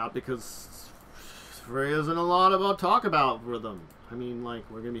lot about because there isn't a lot about talk about for them. I mean, like,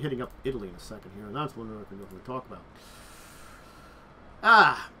 we're going to be hitting up Italy in a second here, and that's one we're going to talk about.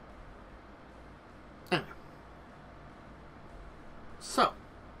 Anyway. So.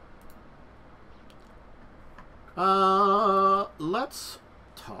 Let's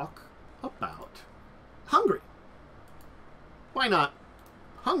talk about Hungary. Why not?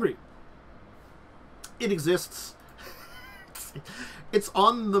 Hungary. It exists. It's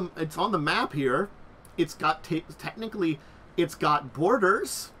on the map here. It's got technically it's got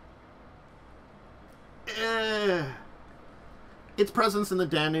borders. Its presence in the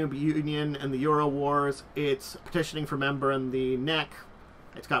Danube Union and the Euro Wars. It's petitioning for member in the NEC.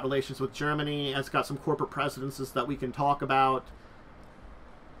 It's got relations with Germany. It's got some corporate presidences that we can talk about.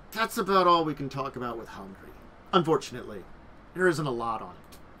 That's about all we can talk about with Hungary. Unfortunately, there isn't a lot on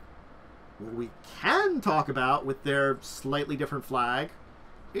it. What we can talk about with their slightly different flag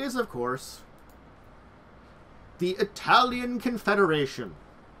is, of course, the Italian Confederation.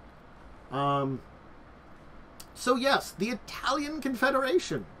 So yes, the Italian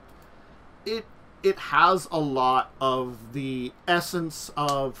Confederation. It has a lot of the essence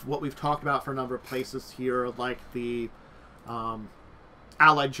of what we've talked about for a number of places here, like the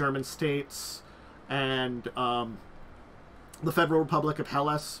Allied German states and the Federal Republic of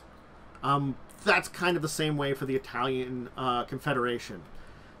Hellas. That's kind of the same way for the Italian Confederation.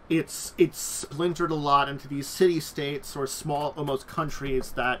 It's splintered a lot into these city-states or small, almost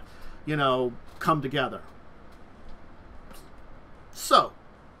countries that, you know, come together. So,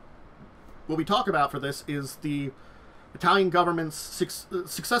 what we talk about for this is the Italian government's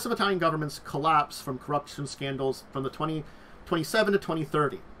successive Italian government's collapse from corruption scandals from the 2027 to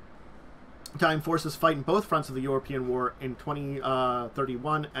 2030. Italian forces fight in both fronts of the European War in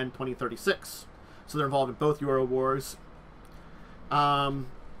 2031 and 2036. So they're involved in both Euro wars. Then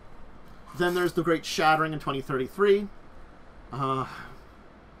there's the Great Shattering in 2033.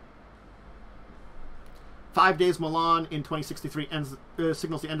 5 Days Milan in 2063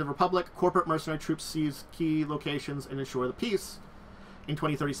 signals the end of Republic. Corporate mercenary troops seize key locations and ensure the peace. In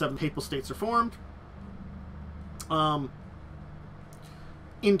 2037, Papal States are formed. In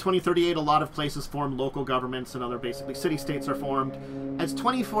 2038, a lot of places form local governments and other basically city-states are formed. It's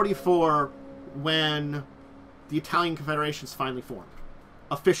 2044 when the Italian Confederation is finally formed.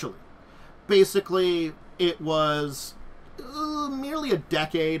 Officially. Basically, it was merely a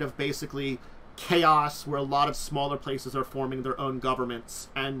decade of basically chaos where a lot of smaller places are forming their own governments,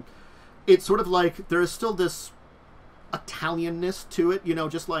 and it's sort of like there is still this Italianness to it, you know,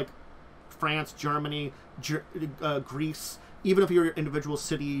 just like France, Germany, Greece. Even if you're an individual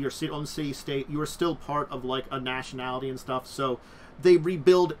city, your own city-state, you are still part of like a nationality and stuff. So they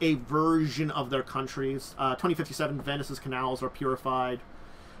rebuild a version of their countries. 2057, Venice's canals are purified.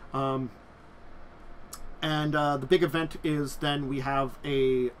 The big event is then we have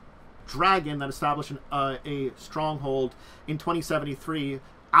a dragon that established a stronghold in 2073,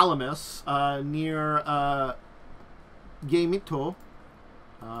 Alamus, near Gemito,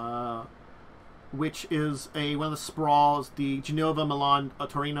 which is one of the sprawls, the Genova, Milan,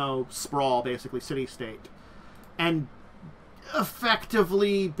 Torino sprawl, basically, city-state. And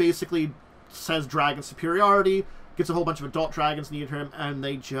effectively, basically, says dragon superiority, gets a whole bunch of adult dragons near him, and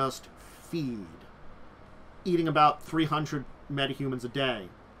they just feed. Eating about 300 metahumans a day.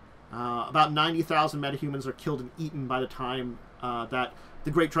 About 90,000 metahumans are killed and eaten by the time that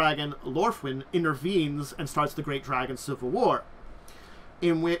the Great Dragon, Lorfwin, intervenes and starts the Great Dragon Civil War,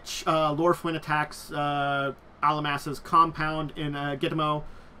 in which Lorfwin attacks Alamas's compound in Gitimo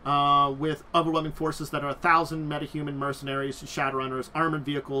with overwhelming forces that are 1,000 metahuman mercenaries, Shadowrunners, armored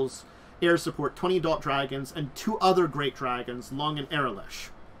vehicles, air support, 20 adult dragons, and 2 other Great Dragons, Lung and Erelish.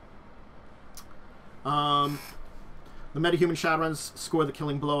 The metahuman Shadowruns score the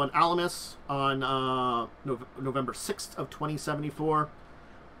killing blow on Alamis on November 6th of 2074,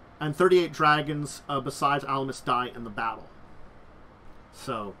 and 38 dragons besides Alamis die in the battle.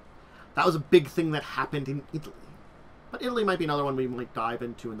 So, that was a big thing that happened in Italy. But Italy might be another one we might dive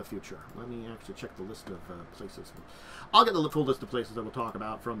into in the future. Let me actually check the list of places. I'll get the full list of places that we'll talk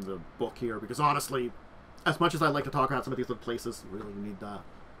about from the book here, because honestly, as much as I'd like to talk about some of these little places, we really need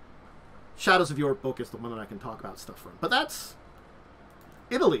Shadows of Europe book is the one that I can talk about stuff from. But that's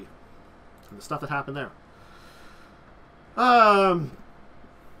Italy and the stuff that happened there.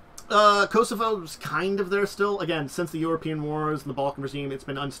 Kosovo's kind of there still. Again, since the European Wars and the Balkan regime, it's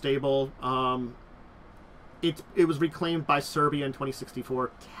been unstable. it was reclaimed by Serbia in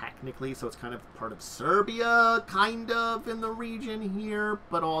 2064, technically, so it's kind of part of Serbia, kind of, in the region here,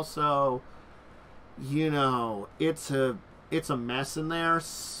 but also, you know, it's a mess in there,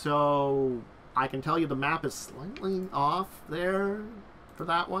 so I can tell you the map is slightly off there for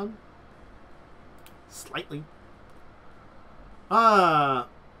that one. Slightly.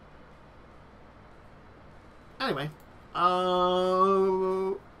 Anyway,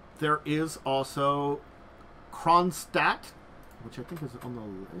 there is also Kronstadt, which I think is on the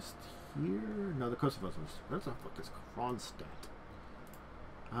list here. No, the Kosovo's on this. Where the fuck is Kronstadt?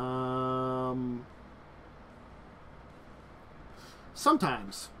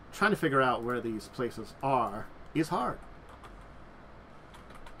 Sometimes trying to figure out where these places are is hard.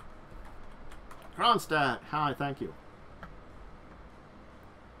 Kronstadt, hi, thank you.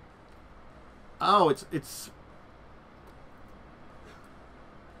 Oh, it's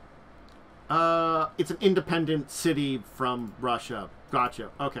an independent city from Russia. Gotcha.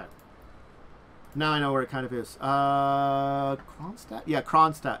 Okay. Now I know where it kind of is. Kronstadt? Yeah,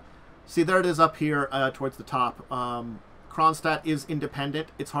 Kronstadt. See, there it is up here towards the top. Kronstadt is independent.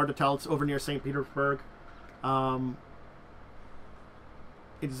 It's hard to tell. It's over near St. Petersburg.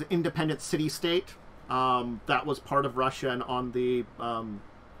 It is an independent city-state. That was part of Russia and on the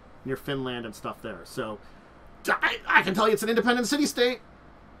near Finland and stuff there. So I can tell you it's an independent city-state.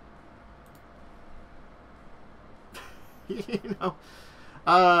 You know,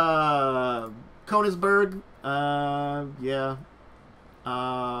 Königsberg, yeah,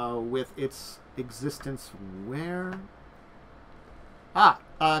 with its existence where?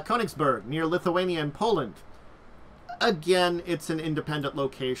 Königsberg, near Lithuania and Poland. Again, it's an independent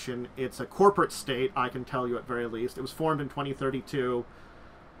location. It's a corporate state, I can tell you at very least. It was formed in 2032.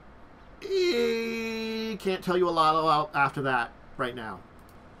 Can't tell you a lot about after that right now.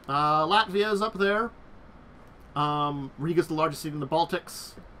 Latvia is up there. Riga's the largest city in the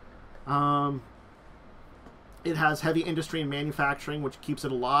Baltics. It has heavy industry and manufacturing, which keeps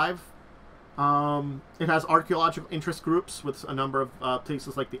it alive. It has archaeological interest groups with a number of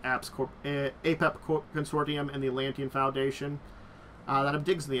places like the APEP Consortium and the Atlantean Foundation that have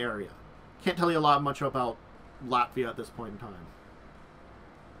digs in the area. Can't tell you much about Latvia at this point in time.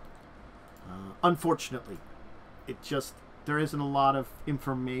 Unfortunately, there isn't a lot of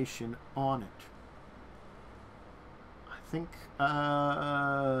information on it. I think, I'm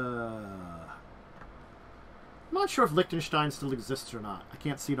not sure if Liechtenstein still exists or not. I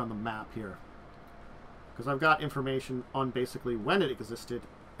can't see it on the map here. Because I've got information on basically when it existed,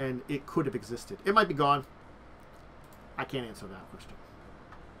 and it could have existed. It might be gone. I can't answer that question.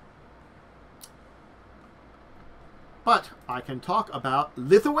 But I can talk about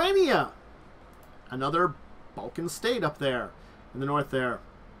Lithuania! Another Balkan state up there, in the north there.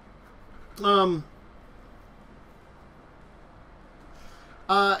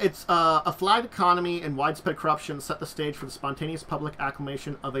 It's a flagged economy and widespread corruption set the stage for the spontaneous public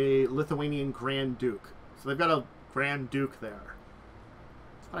acclamation of a Lithuanian Grand Duke. So they've got a Grand Duke there.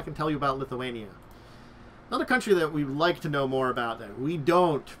 That's what I can tell you about Lithuania. Another country that we'd like to know more about that we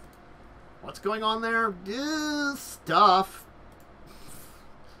don't. What's going on there? Stuff.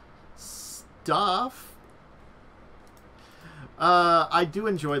 I do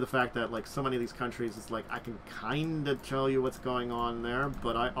enjoy the fact that, like, so many of these countries, it's like, I can kind of tell you what's going on there,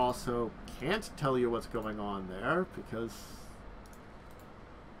 but I also can't tell you what's going on there, because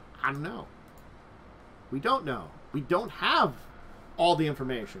I don't know. We don't know. We don't have all the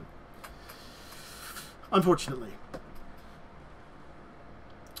information. Unfortunately.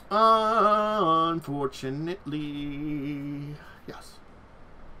 Unfortunately. Yes.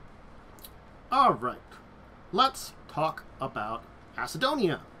 Alright. Let's talk about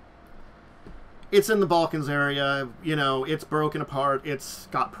Macedonia. It's in the Balkans area. You know, it's broken apart. It's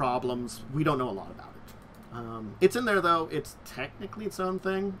got problems. We don't know a lot about it. It's in there, though. It's technically its own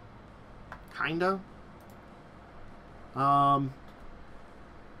thing. Kinda.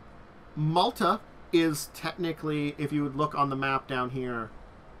 Malta is technically, if you would look on the map down here,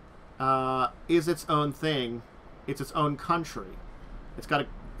 is its own thing. It's its own country. It's got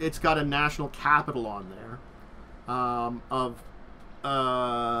a national capital on there. Of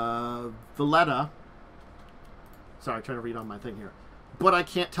Valletta. Sorry, trying to read on my thing here. But I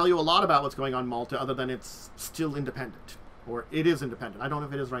can't tell you a lot about what's going on in Malta other than it's still independent. Or it is independent. I don't know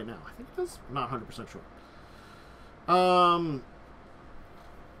if it is right now. I think it is. I'm not 100% sure.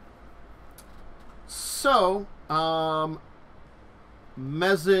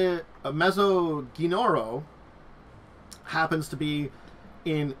 Mezzogiorno happens to be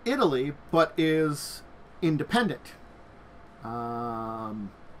in Italy, but is independent.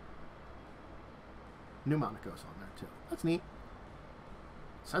 New Monaco's on there, too. That's neat.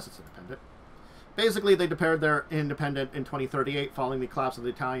 It says it's independent. Basically, they declared their independent in 2038 following the collapse of the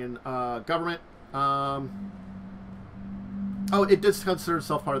Italian government. Oh, it did consider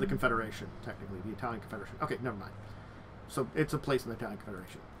itself part of the Confederation, technically. The Italian Confederation. Okay, never mind. So, it's a place in the Italian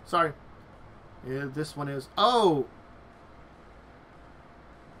Confederation. Sorry. Yeah, this one is... Oh!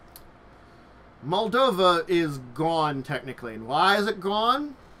 Moldova is gone, technically. And why is it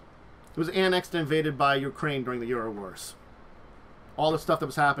gone? It was annexed and invaded by Ukraine during the Euro Wars. All the stuff that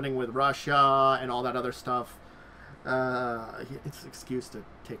was happening with Russia and all that other stuff. It's an excuse to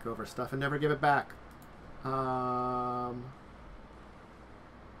take over stuff and never give it back.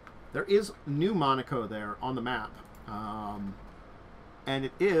 There is New Monaco there on the map. And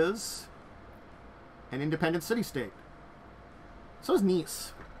it is an independent city-state. So is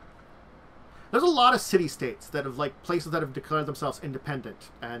Nice. There's a lot of city-states that have, like, places that have declared themselves independent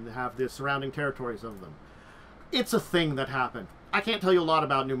and have the surrounding territories of them. It's a thing that happened. I can't tell you a lot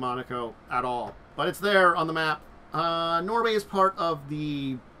about New Monaco at all, but it's there on the map. Norway is part of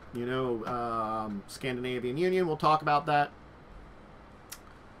the, you know, Scandinavian Union. We'll talk about that.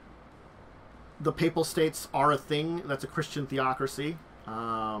 The Papal States are a thing. That's a Christian theocracy.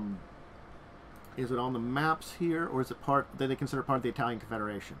 Is it on the maps here, or is it part that they consider part of the Italian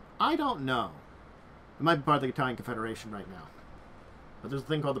Confederation? I don't know. It might be part of the Italian Confederation right now. But there's a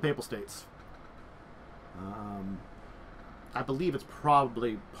thing called the Papal States. I believe it's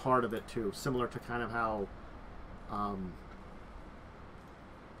probably part of it, too. Similar to kind of how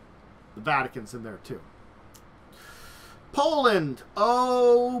the Vatican's in there, too. Poland!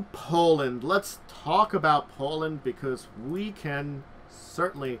 Oh, Poland. Let's talk about Poland, because we can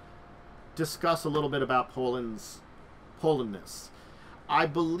certainly discuss a little bit about Polandness. I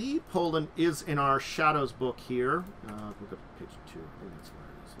believe Poland is in our Shadows book here. Look at page 2. I think that's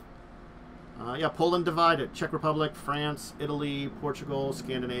where it is. Yeah, Poland divided. Czech Republic, France, Italy, Portugal,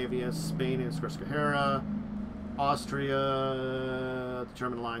 Scandinavia, Spain and Sahara, Austria, the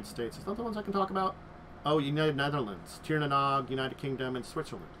German Alliance states. Is that the ones I can talk about? Oh, United Netherlands, Tirnanog, United Kingdom, and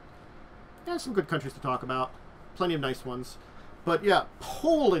Switzerland. Yeah, some good countries to talk about. Plenty of nice ones. But yeah,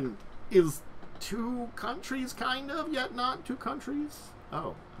 Poland is 2 countries, kind of, yet not 2 countries.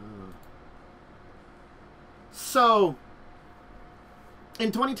 Oh. So,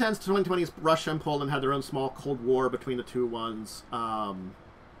 in 2010s to 2020s, Russia and Poland had their own small Cold War between the two ones,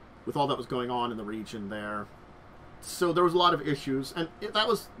 with all that was going on in the region there. So there was a lot of issues, and that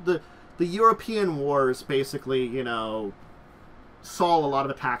was the European wars, basically, you know, saw a lot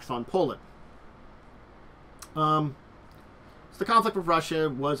of attacks on Poland. So the conflict with Russia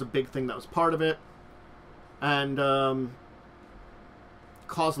was a big thing that was part of it, and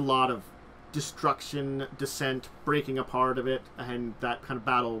caused a lot of destruction, dissent, breaking apart of it, and that kind of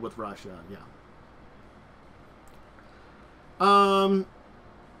battle with Russia, yeah.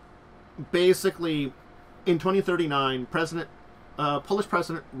 Basically, in 2039, Polish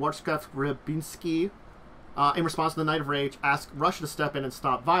President Władysław Rybinski, in response to the Night of Rage, asked Russia to step in and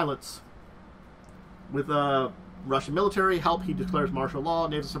stop violence. With Russian military help, he declares martial law,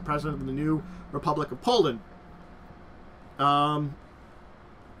 names himself president of the new Republic of Poland.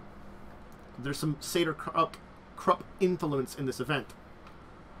 There's some Krupp influence in this event.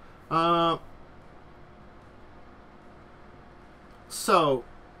 So,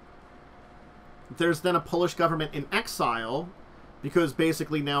 there's then a Polish government in exile, because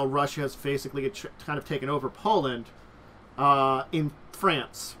basically now Russia has basically kind of taken over Poland in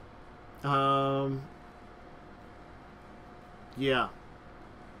France. Yeah.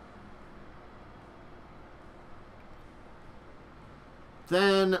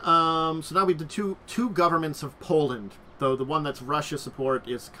 Then, so now we did two governments of Poland, though the one that's Russia support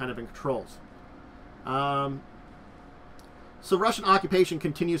is kind of in control. So Russian occupation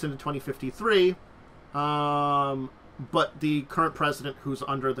continues into 2053, but the current president, who's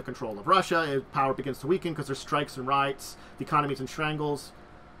under the control of Russia, his power begins to weaken because there's strikes and riots, the economy's in shambles.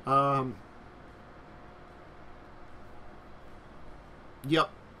 Yep.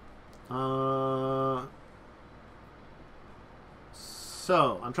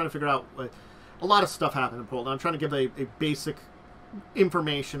 So, I'm trying to figure out... a lot of stuff happened in Poland. I'm trying to give a basic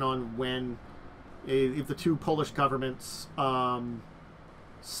information on when if the two Polish governments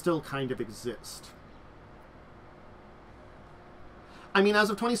still kind of exist. I mean, as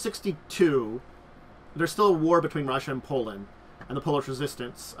of 2062, there's still a war between Russia and Poland and the Polish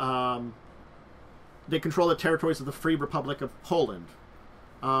resistance. They control the territories of the Free Republic of Poland.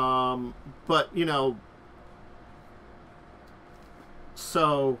 But, you know...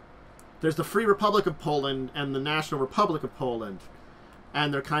 So, there's the Free Republic of Poland and the National Republic of Poland.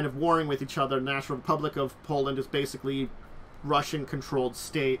 and they're kind of warring with each other. The National Republic of Poland is basically Russian-controlled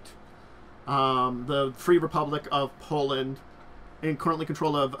state. The Free Republic of Poland, in currently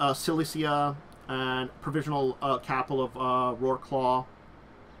control of Silesia and provisional capital of Wrocław.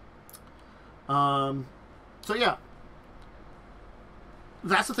 So yeah,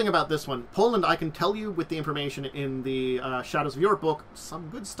 that's the thing about this one. Poland, I can tell you with the information in the Shadows of Europe book, some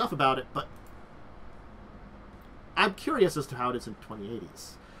good stuff about it, but I'm curious as to how it is in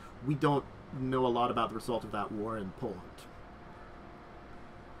 2080s. We don't know a lot about the result of that war in Poland,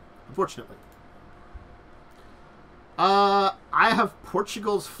 unfortunately. I have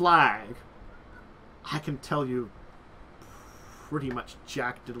Portugal's flag. I can tell you pretty much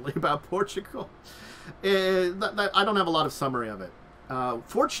jack diddly about Portugal. I don't have a lot of summary of it.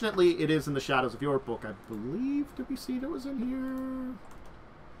 Fortunately, it is in the Shadows of Europe book, I believe. Did we see that was in here?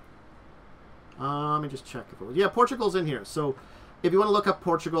 Let me just check if it was. Yeah, Portugal's in here. So if you want to look up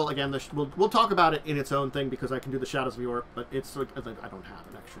Portugal, again, we'll talk about it in its own thing because I can do the Shadows of Europe, but it's like, I don't have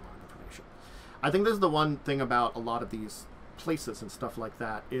an extra amount of information. I think this is the one thing about a lot of these places and stuff like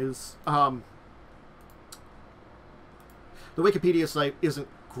that is the Wikipedia site isn't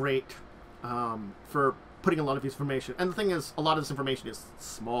great for putting a lot of this information. And the thing is, a lot of this information is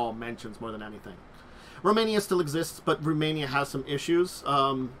small mentions more than anything. Romania still exists, but Romania has some issues.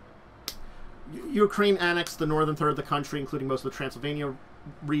 Ukraine annexed the northern third of the country, including most of the Transylvania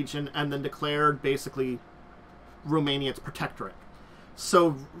region, and then declared basically Romania its protectorate.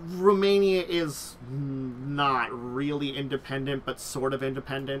 So Romania is not really independent, but sort of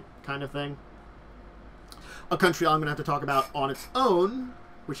independent kind of thing. A country I'm going to have to talk about on its own,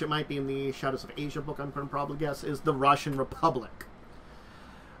 which it might be in the Shadows of Asia book, I'm going to probably guess, is the Russian Republic.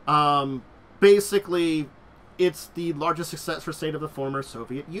 Basically, it's the largest successor state of the former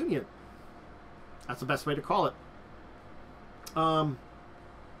Soviet Union. That's the best way to call it.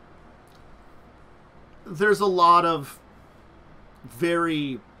 There's a lot of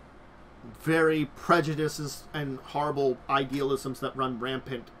very, very prejudices and horrible idealisms that run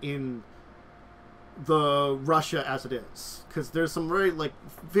rampant in the Russia as it is, because there's some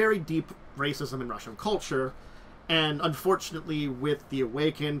very deep racism in Russian culture, and unfortunately with the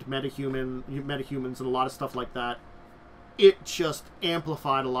awakened metahumans and a lot of stuff like that, it just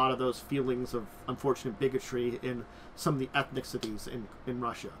amplified a lot of those feelings of unfortunate bigotry in some of the ethnicities in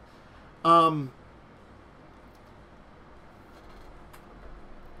Russia.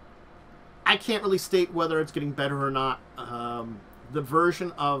 I can't really state whether it's getting better or not. The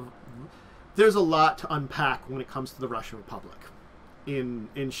version of... There's a lot to unpack when it comes to the Russian Republic in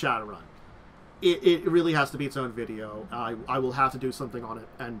Shadowrun. It really has to be its own video. I will have to do something on it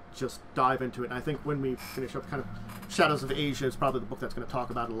and just dive into it. And I think when we finish up kind of Shadows of Asia is probably the book that's going to talk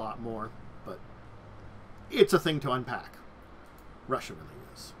about it a lot more. But it's a thing to unpack. Russia really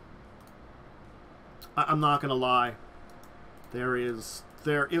is. I'm not going to lie. There is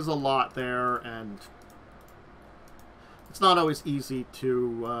a lot there, and it's not always easy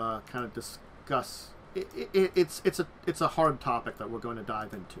to kind of discuss. It's a hard topic that we're going to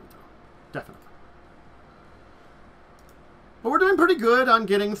dive into, though. Definitely. But we're doing pretty good on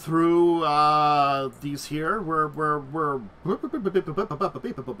getting through these here.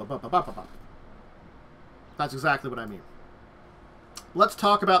 That's exactly what I mean. Let's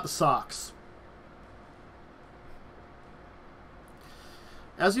talk about the socks.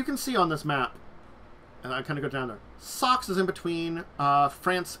 As you can see on this map, and I kind of go down there, Socks is in between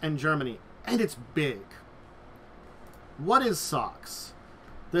France and Germany, and it's big. What is Socks?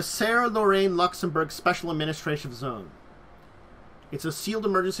 The Sarre-Lorraine-Luxembourg Special Administrative Zone. It's a sealed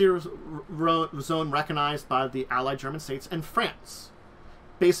emergency zone recognized by the Allied German states and France.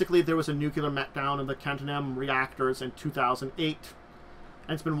 Basically, there was a nuclear meltdown of the Cantonam reactors in 2008,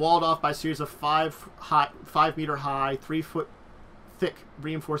 and it's been walled off by a series of 5 meter high, 3 foot thick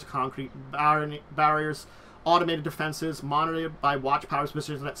reinforced concrete barriers, automated defenses, monitored by watch towers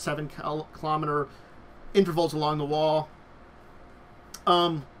positioned at 7-kilometer intervals along the wall.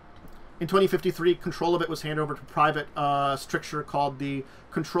 In 2053, control of it was handed over to a private structure called the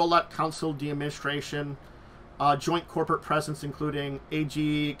Controlat Council d'Administration, joint corporate presence including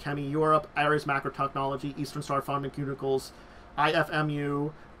AG, Chemi Europe, Ares Macro Technology, Eastern Star Pharmaceuticals,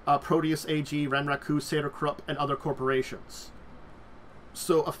 IFMU, Proteus AG, Renraku, Seder Krupp, and other corporations.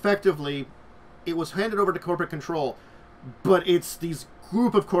 So effectively, it was handed over to corporate control, but it's these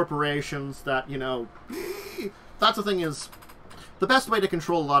group of corporations that, you know, that's the thing is, the best way to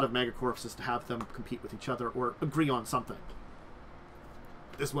control a lot of megacorps is to have them compete with each other or agree on something.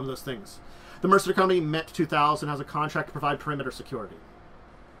 It's one of those things. The Mercer Company, Met 2000, has a contract to provide perimeter security.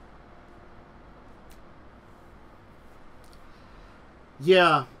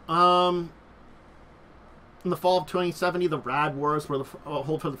 Yeah. In the fall of 2070, the Rad Wars were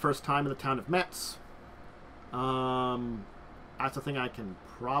held for the first time in the town of Metz. That's a thing I can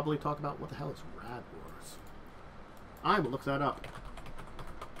probably talk about. What the hell is Rad Wars? I will look that up.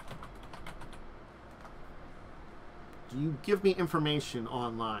 Do you give me information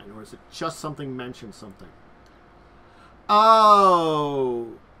online, or is it just something mentioned something?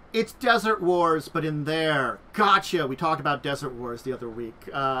 Oh, it's Desert Wars, but in there. Gotcha. We talked about Desert Wars the other week.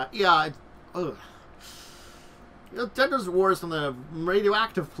 Yeah. Ugh. Desert Wars on the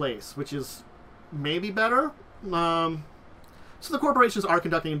radioactive place, which is maybe better. So the corporations are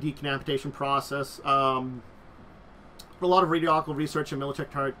conducting a decontamination process. A lot of radiological research and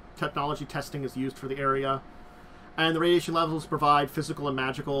military technology testing is used for the area. And the radiation levels provide physical and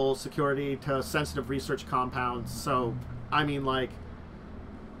magical security to sensitive research compounds. So, I mean, like,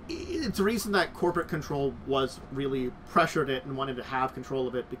 it's a reason that corporate control was really pressured it and wanted to have control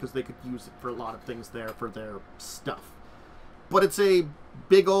of it, because they could use it for a lot of things there for their stuff. But it's a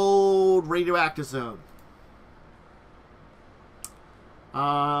big old radioactive zone. We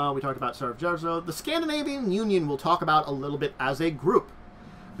talked about Shadowrun. The Scandinavian Union we'll talk about a little bit as a group,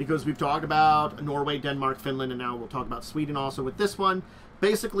 because we've talked about Norway, Denmark, Finland, and now we'll talk about Sweden also with this one.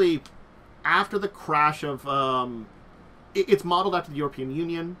 Basically, after the crash of... it's modeled after the European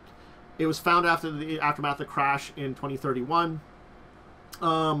Union. It was found after the aftermath of the crash in 2031.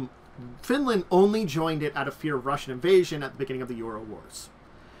 Finland only joined it out of fear of Russian invasion at the beginning of the Euro Wars.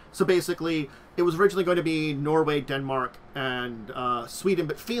 So basically, it was originally going to be Norway, Denmark, and Sweden,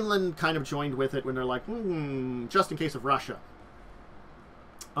 but Finland kind of joined with it when they're like, just in case of Russia.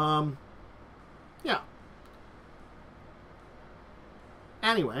 Yeah.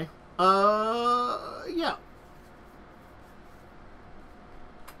 Anyway, yeah.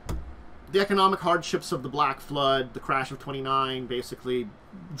 The economic hardships of the Black Flood, the crash of 29, basically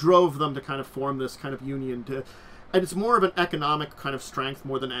drove them to kind of form this kind of union to, and it's more of an economic kind of strength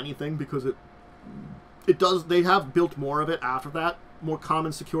more than anything, because they have built more of it after that, more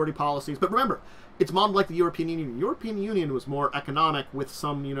common security policies. But remember, it's modeled like the European Union. The European Union was more economic with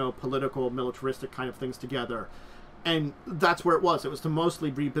some, political, militaristic kind of things together. And that's where it was. It was to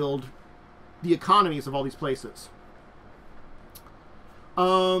mostly rebuild the economies of all these places.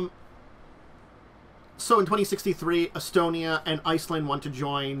 So in 2063, Estonia and Iceland want to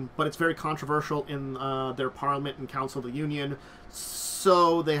join, but it's very controversial in their Parliament and Council of the Union,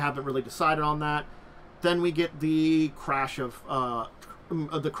 so they haven't really decided on that. Then we get the crash of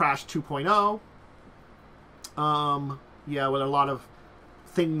the crash 2.0. Yeah, where a lot of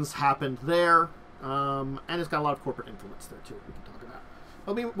things happened there, and it's got a lot of corporate influence there too. We can talk about.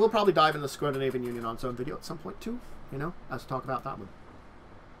 We'll probably dive into the Scandinavian Union on its own video at some point too. As to talk about that one.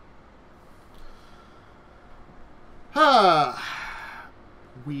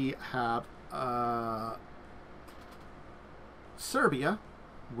 We have Serbia.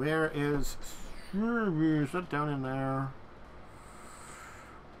 Where is Serbia? Is that down in there?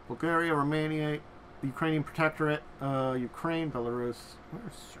 Bulgaria, Romania, the Ukrainian Protectorate, Ukraine, Belarus.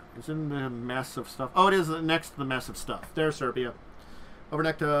 Where's Serbia? It's in the mess of stuff. Oh, it is next to the mess of stuff. There's Serbia. Over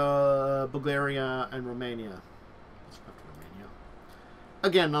next to Bulgaria and Romania.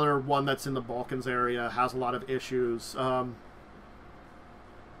 Again, another one that's in the Balkans area, has a lot of issues.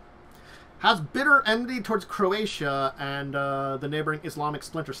 Has bitter enmity towards Croatia and the neighboring Islamic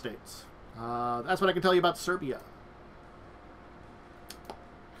splinter states. That's what I can tell you about Serbia.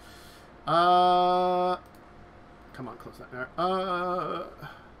 Come on, close that there.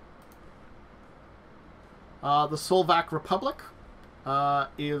 The Slovak Republic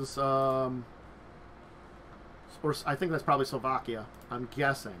is... or I think that's probably Slovakia, I'm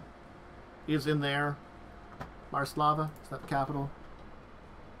guessing, is in there. Bratislava, is that the capital?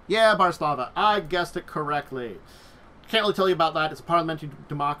 Yeah, Bratislava. I guessed it correctly. Can't really tell you about that. It's a parliamentary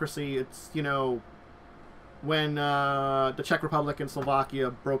democracy. It's, when the Czech Republic and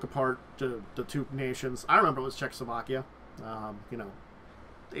Slovakia broke apart to the two nations. I remember it was Czechoslovakia.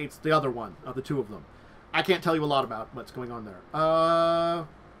 It's the other one of the two of them. I can't tell you a lot about what's going on there.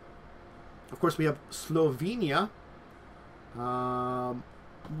 Of course, we have Slovenia,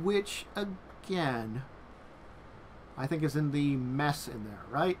 which, again, I think is in the mess in there,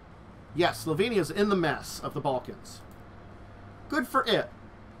 right? Yes, Slovenia is in the mess of the Balkans. Good for it.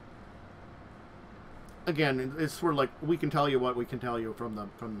 Again, it's sort of like, we can tell you what we can tell you from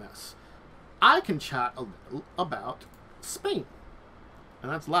the mess. I can chat a little about Spain. And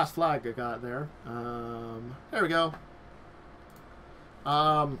that's the last flag I got there. There we go.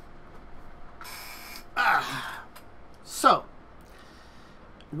 So,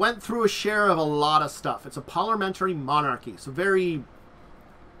 went through a share of a lot of stuff. It's a parliamentary monarchy, so very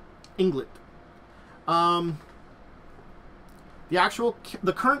England.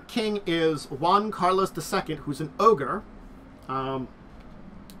 The current king is Juan Carlos II, who's an ogre, a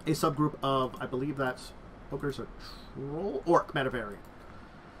subgroup of, I believe that's ogres are troll orc metavari,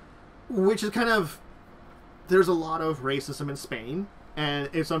 which is kind of, there's a lot of racism in Spain, and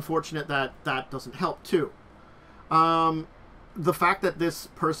it's unfortunate that that doesn't help too. The fact that this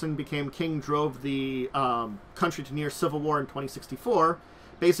person became king drove the country to near civil war in 2064,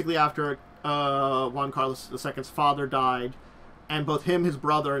 basically after Juan Carlos II's father died, and both him, his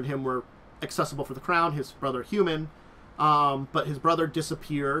brother, and him were accessible for the crown, his brother human, but his brother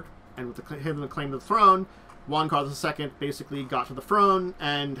disappeared, and with him the claim to the throne, Juan Carlos II basically got to the throne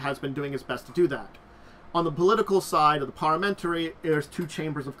and has been doing his best to do that. On the political side of the parliamentary, there's two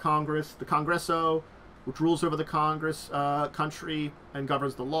chambers of Congress, the Congreso, which rules over the Congress country and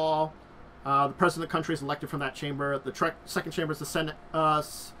governs the law. The president of the country is elected from that chamber. The second chamber is the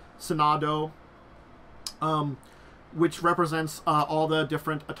Senado, which represents all the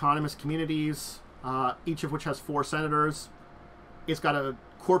different autonomous communities, each of which has 4 senators. It's got a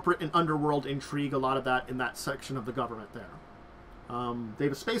corporate and underworld intrigue, a lot of that in that section of the government there. They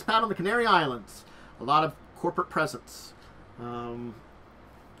have a space pad on the Canary Islands, a lot of corporate presence. In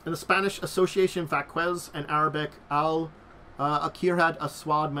the Spanish Association Vaquez and Arabic Al-Akirad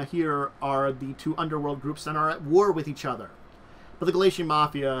Aswad Mahir are the 2 underworld groups that are at war with each other. But the Galatian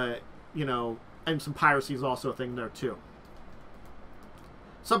Mafia, you know, and some piracy is also a thing there too.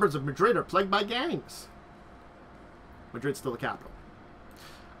 Suburbs of Madrid are plagued by gangs. Madrid's still the capital.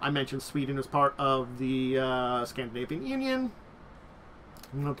 I mentioned Sweden as part of the Scandinavian Union.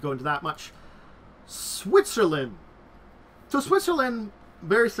 I don't have to go into that much. Switzerland. So Switzerland,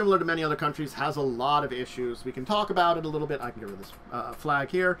 very similar to many other countries, has a lot of issues. We can talk about it a little bit. I can get rid of this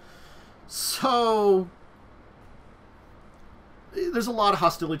flag here. So there's a lot of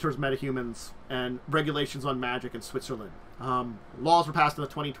hostility towards metahumans and regulations on magic in Switzerland. Laws were passed in the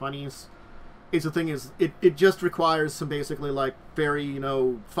 2020s. The thing is, it just requires some basically like very, you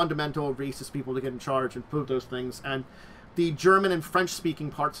know, fundamental racist people to get in charge and prove those things. And the German and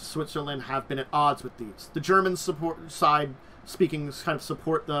French-speaking parts of Switzerland have been at odds with these. The German side speaking kind of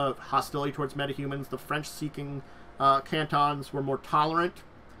support the hostility towards metahumans. The French-speaking cantons were more tolerant.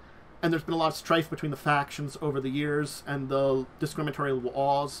 And there's been a lot of strife between the factions over the years and the discriminatory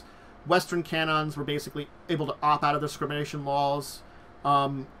laws. Western cantons were basically able to opt out of discrimination laws.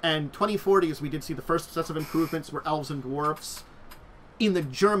 And 2040s, we did see the first sets of improvements where elves and dwarfs in the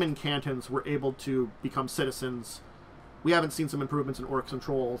German cantons were able to become citizens. We haven't seen some improvements in orcs and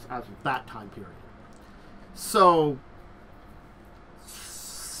trolls as of that time period. So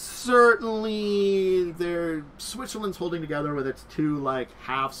certainly Switzerland's holding together with its 2 like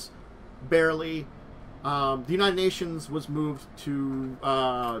halves, barely. The United Nations was moved to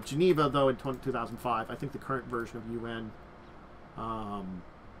Geneva though in 2005. I think the current version of UN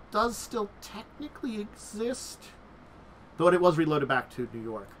does still technically exist, though it was reloaded back to New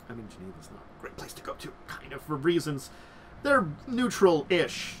York. I mean, Geneva's not a great place to go to, kind of, for reasons. They're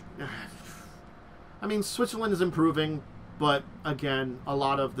neutral-ish. I mean, Switzerland is improving, but again, a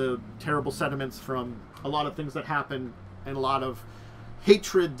lot of the terrible sentiments from a lot of things that happen and a lot of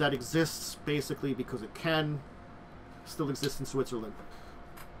hatred that exists basically because it can still exist in Switzerland.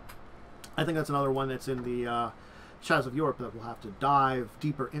 I think that's another one that's in the Shadows of Europe that we'll have to dive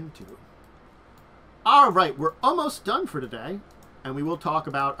deeper into. Alright, we're almost done for today, and we will talk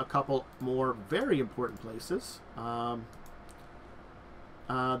about a couple more very important places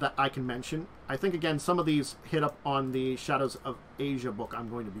that I can mention. I think, again, some of these hit up on the Shadows of Asia book I'm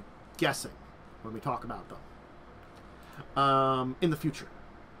going to be guessing when we talk about them in the future.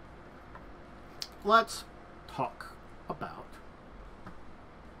 Let's talk about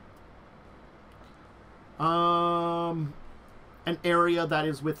an area that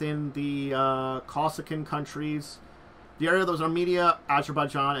is within the Caucasus countries. The area that was Armenia,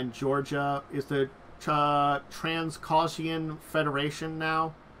 Azerbaijan, and Georgia is the Transcaucasian Federation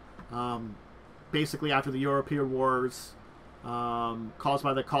now. Basically, after the European Wars caused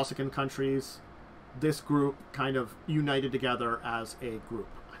by the Caucasus countries, this group kind of united together as a group.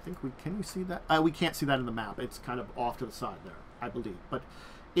 I think can you see that? We can't see that in the map. It's kind of off to the side there, I believe. But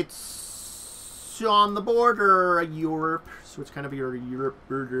it's on the border of Europe, so it's kind of your Europe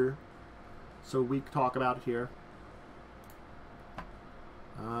border. So we talk about it here.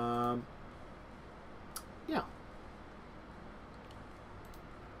 Yeah.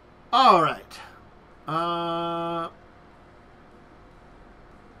 All right.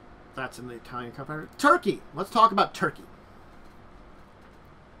 That's in the Italian cover. Turkey. Let's talk about Turkey.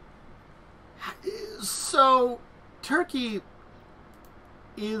 So, Turkey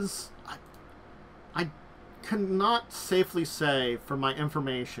is... I cannot safely say, from my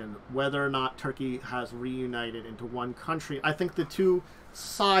information, whether or not Turkey has reunited into one country. I think the two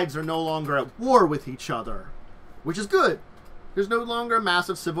sides are no longer at war with each other, which is good. There's no longer a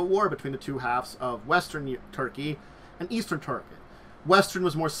massive civil war between the two halves of Western Turkey and Eastern Turkey. Western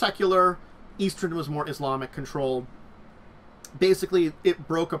was more secular, Eastern was more Islamic controlled. Basically, it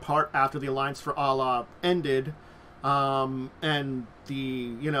broke apart after the Alliance for Allah ended, and the,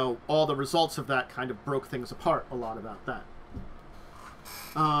 you know, all the results of that kind of broke things apart a lot about that.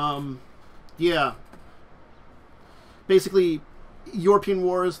 Yeah. Basically, European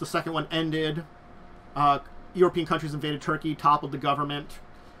wars, the second one ended. European countries invaded Turkey, toppled the government.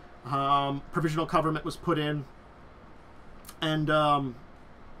 Provisional government was put in. And,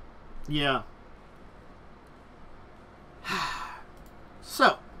 yeah.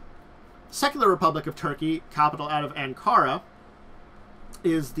 So, Secular Republic of Turkey, capital out of Ankara,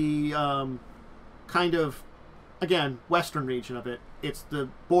 is the kind of, again, western region of it. It's the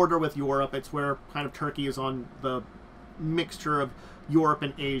border with Europe. It's where kind of Turkey is on the mixture of Europe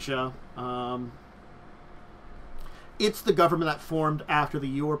and Asia. It's the government that formed after the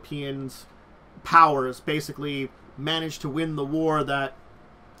Europeans' powers basically managed to win the war that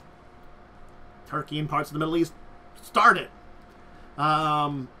Turkey and parts of the Middle East started.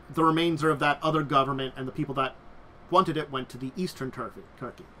 The remainder of that other government and the people that wanted it went to the Eastern Turkey.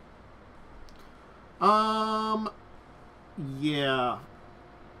 Yeah.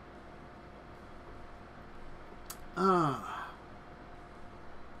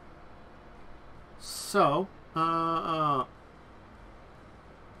 So,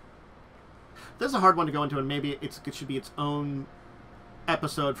 this is a hard one to go into, and maybe it should be its own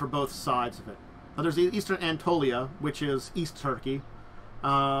episode for both sides of it. There's the Eastern Anatolia, which is East Turkey,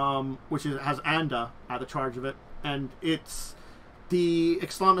 which has Anda at the charge of it, and it's the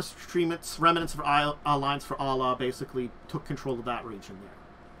Islamist extremists, remnants of Alliance for Allah, basically took control of that region there.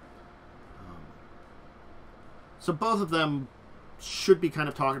 So both of them should be kind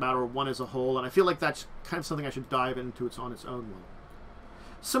of talked about, or one as a whole, and I feel like that's kind of something I should dive into on its own one.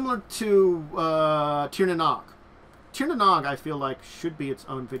 Similar to Tir na Nog. Tir na Nog, I feel like, should be its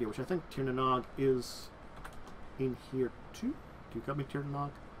own video, which I think Tir na Nog is in here too. Do you got me, Tir na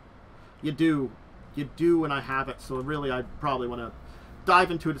Nog? You do. You do, and I have it, so really I probably want to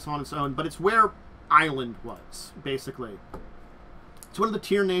dive into it on its own, but it's where Ireland was, basically. It's one of the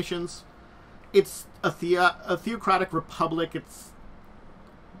Tir nations. It's a theocratic republic. It's,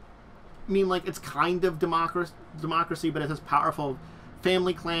 I mean, like, it's kind of democracy, but it has powerful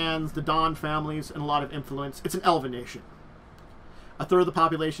family clans, the Don families, and a lot of influence. It's an elven nation. A third of the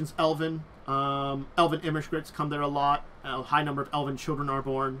population's elven. Elven immigrants come there a lot. A high number of elven children are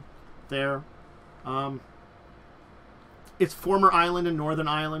born there. It's former Ireland and Northern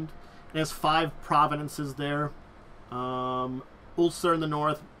Ireland. It has 5 provinces there. Ulster in the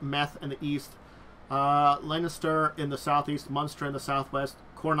north, Meath in the east, Leinster in the southeast, Munster in the southwest,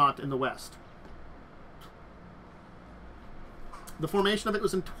 Connaught in the west. The formation of it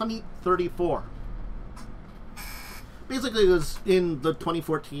was in 2034. Basically, it was in the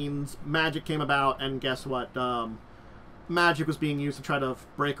 2014s. Magic came about, and guess what? Magic was being used to try to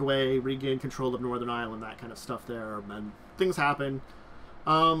break away, regain control of Northern Ireland, that kind of stuff there, and things happen.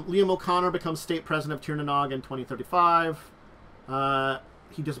 Liam O'Connor becomes state president of Tir na Nog in 2035.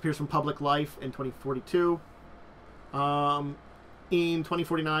 He disappears from public life in 2042. In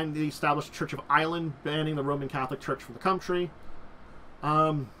 2049, they established Church of Ireland, banning the Roman Catholic Church from the country.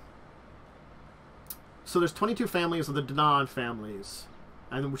 So there's 22 families of the Danan families,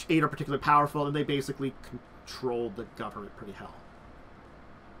 and which 8 are particularly powerful, and they basically control the government pretty hell.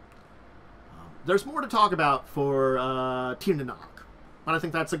 There's more to talk about for Tir na Nog, and I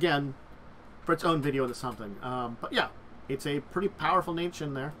think that's, again, for its own video into something. But yeah, it's a pretty powerful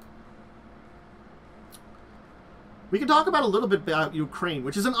nation there. We can talk about a little bit about Ukraine,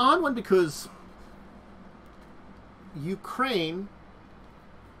 which is an odd one because Ukraine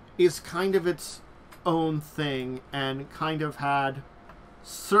is kind of its own thing and kind of had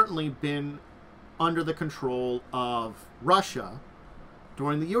certainly been under the control of Russia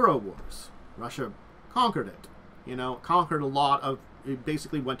during the Euro Wars. Russia conquered it, you know, conquered a lot of, it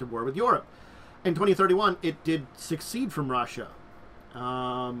basically went to war with Europe. In 2031, it did succeed from Russia.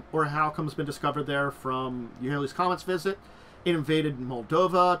 Or how come's been discovered there from Uherli's Comet's visit. It invaded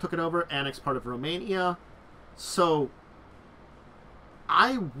Moldova, took it over, annexed part of Romania. So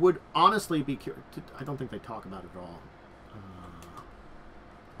I would honestly be curious. I don't think they talk about it at all.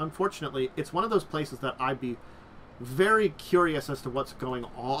 Unfortunately, it's one of those places that I'd be very curious as to what's going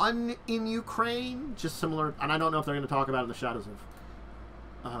on in Ukraine. Just similar, and I don't know if they're going to talk about it in the Shadows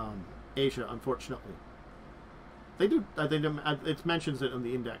Asia, unfortunately. They do. It mentions it in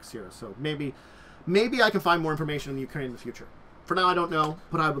the index here, so maybe I can find more information on the Ukraine in the future. For now, I don't know,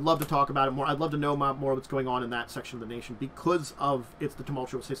 but I would love to talk about it more. I'd love to know more what's going on in that section of the nation because of the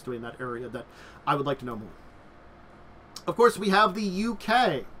tumultuous history in that area that I would like to know more. Of course, we have the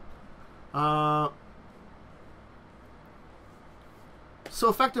UK. So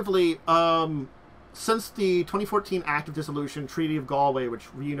effectively, since the 2014 Act of Dissolution, Treaty of Galway,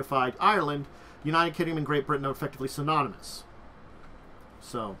 which reunified Ireland, United Kingdom and Great Britain are effectively synonymous.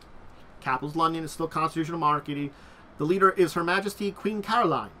 So, capital's London, is still constitutional monarchy. The leader is Her Majesty Queen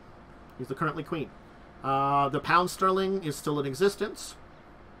Caroline. She's the currently queen. The pound sterling is still in existence.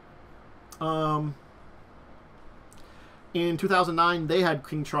 In 2009, they had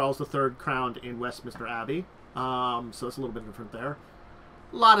King Charles III crowned in Westminster Abbey. So it's a little bit different there.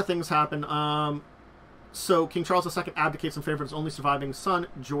 A lot of things happen. So King Charles II abdicates in favor of his only surviving son,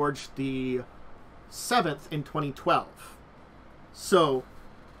 George VII, in 2012. So,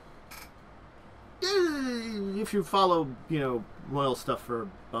 if you follow, royal stuff for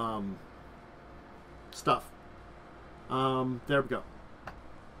there we go.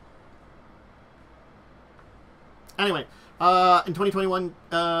 Anyway, in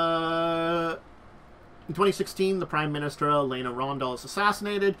 2016, the Prime Minister, Elena Rondell, is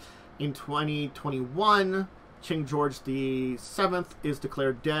assassinated. In 2021, King George VII is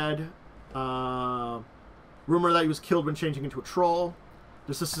declared dead. Rumor that he was killed when changing into a troll.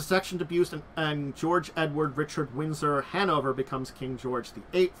 There's a succession abuse, and George Edward Richard Windsor Hanover becomes King George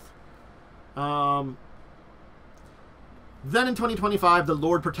VIII. Then in 2025, the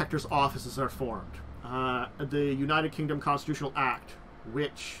Lord Protector's offices are formed. The United Kingdom Constitutional Act,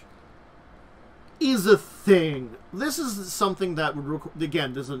 which is a thing. This is something that would,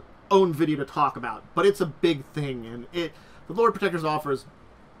 again, there's an own video to talk about, but it's a big thing, and the Lord Protector's office,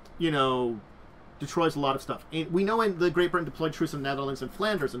 destroys a lot of stuff. And we know when the Great Britain deployed troops in the Netherlands and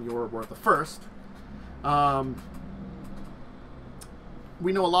Flanders in World War I.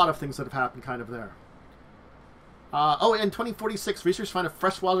 We know a lot of things that have happened kind of there. Oh, in 2046, researchers find a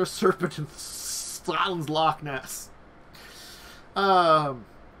freshwater serpent in Scotland's Loch Ness. So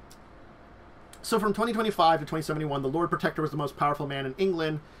from 2025 to 2071, the Lord Protector was the most powerful man in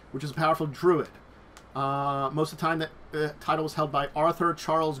England, which is a powerful druid. Most of the time, that title was held by Arthur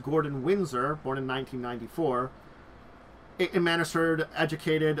Charles Gordon Windsor, born in 1994. It administered,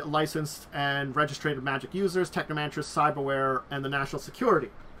 educated, licensed, and registered magic users, technomancers, cyberware, and the national security.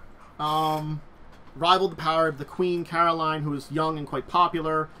 Rivaled the power of the Queen Caroline, who was young and quite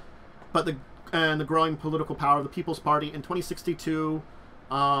popular, but the growing political power of the People's Party. In 2062,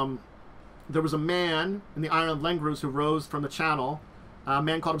 there was a man in the Ireland Lengrus who rose from the Channel. A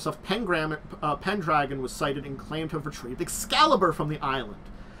man called himself Pendragon was cited and claimed to have retrieved Excalibur from the island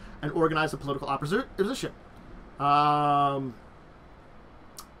and organized a political opposition. And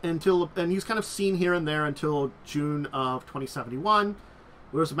he's kind of seen here and there until June of 2071.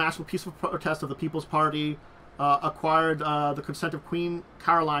 There was a massive peaceful protest of the People's Party, acquired the consent of Queen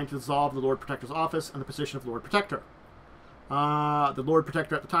Caroline to dissolve the Lord Protector's office and the position of Lord Protector. The Lord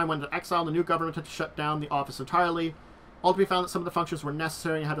Protector at the time went into exile. The new government had to shut down the office entirely. Ultimately found that some of the functions were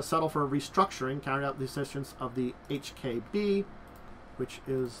necessary and had to settle for a restructuring, carried out the assistance of the HKB, which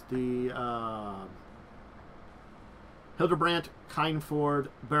is the Hildebrandt Kyneford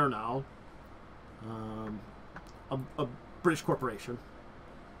Bernal, a British corporation.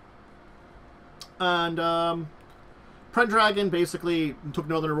 And Pendragon basically took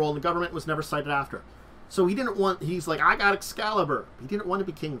no other role in the government, was never cited after. So he's like, I got Excalibur. He didn't want to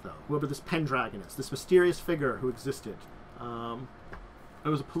be king, though, whoever this Pendragon is, this mysterious figure who existed. It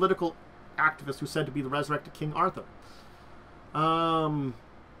was a political activist who said to be the resurrected King Arthur.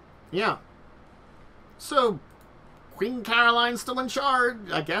 Yeah. So, Queen Caroline's still in charge,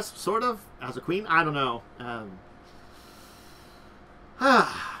 I guess, sort of, as a queen. I don't know. And,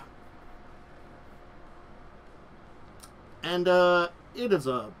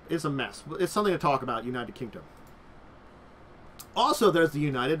 it's a mess. It's something to talk about, United Kingdom. Also, there's the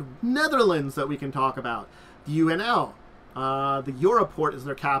United Netherlands that we can talk about. The UNL. The Europort is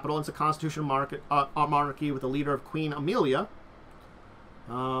their capital. It's a constitutional monarchy with the leader of Queen Amelia.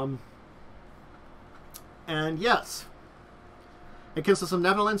 And yes, it consists of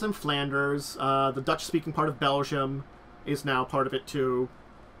Netherlands and Flanders. The Dutch-speaking part of Belgium is now part of it too.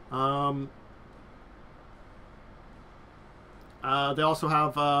 They also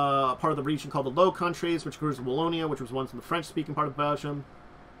have part of the region called the Low Countries, which includes Wallonia, which was once in the French-speaking part of Belgium.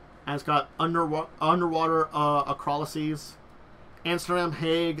 And it's got underwater acrolyses. Amsterdam,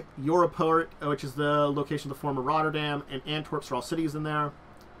 Hague, Europort, which is the location of the former Rotterdam, and Antwerp are all cities in there.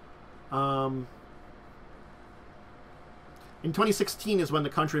 In 2016 is when the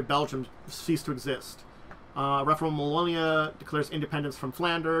country of Belgium ceased to exist. Referendum Wallonia declares independence from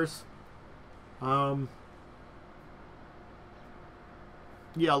Flanders. Yeah,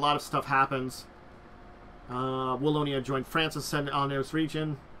 a lot of stuff happens. Wallonia joined France's Senate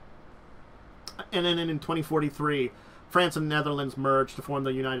region. And then in 2043, France and Netherlands merged to form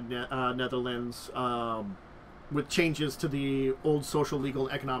the United Netherlands, with changes to the old social, legal,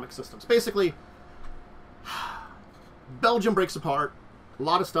 and economic systems. Basically, Belgium breaks apart. A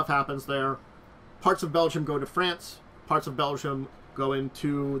lot of stuff happens there. Parts of Belgium go to France. Parts of Belgium go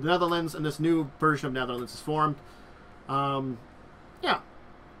into the Netherlands, and this new version of Netherlands is formed. Yeah.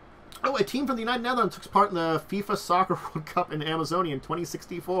 Oh, a team from the United Netherlands took part in the FIFA Soccer World Cup in Amazonia in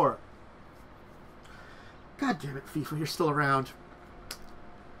 2064. God damn it, FIFA, you're still around.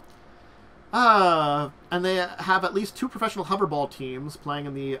 And they have at least 2 professional hoverball teams playing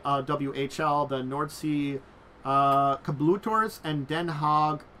in the WHL, the Noordzee Kablouters and Den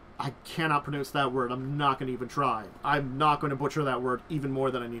Haag. I cannot pronounce that word. I'm not going to even try. I'm not going to butcher that word even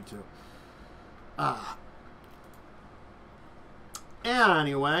more than I need to.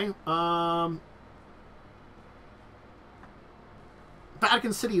 Anyway,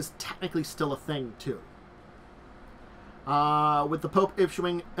 Vatican City is technically still a thing, too. With the Pope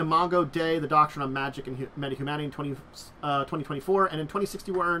issuing Imago Dei, the Doctrine on Magic and Metahumanity in 2024, and in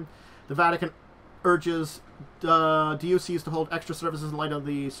 2061, the Vatican urges DOCs to hold extra services in light of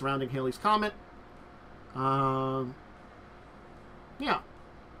the surrounding Halley's Comet. Yeah.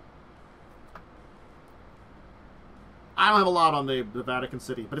 I don't have a lot on the Vatican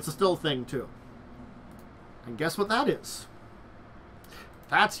City, but it's still a thing, too. And guess what that is?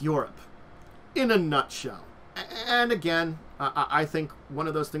 That's Europe. In a nutshell. And again, I think one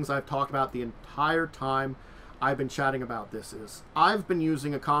of those things I've talked about the entire time I've been chatting about this is I've been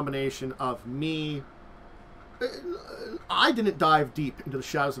using a combination of me. I didn't dive deep into the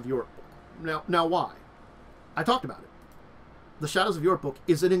Shadows of Europe. Now why? I talked about it. The Shadows of Europe book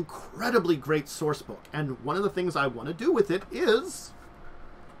is an incredibly great source book, and one of the things I want to do with it is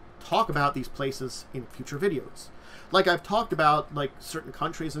talk about these places in future videos. Like I've talked about like certain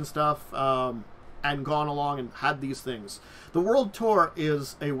countries and stuff, and gone along and had these things. The World Tour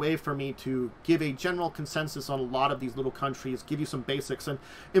is a way for me to give a general consensus on a lot of these little countries, give you some basics, and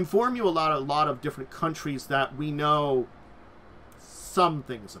inform you a lot of different countries that we know some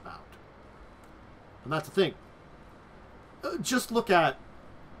things about. And that's the thing. Just look at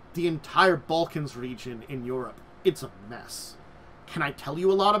the entire Balkans region in Europe. It's a mess. Can I tell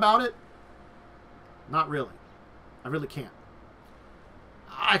you a lot about it? Not really. I really can't.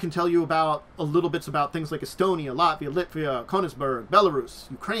 I can tell you about a little bits about things like Estonia, Latvia, Latvia, Königsberg, Belarus,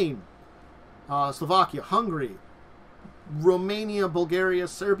 Ukraine, Slovakia, Hungary, Romania, Bulgaria,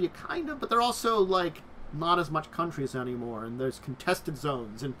 Serbia, kind of, but they're also like not as much countries anymore, and there's contested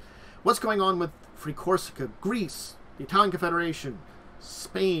zones. And what's going on with Free Corsica, Greece, the Italian Confederation,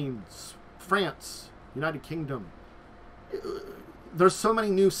 Spain, France, United Kingdom. There's so many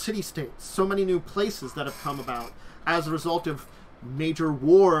new city-states, so many new places that have come about as a result of major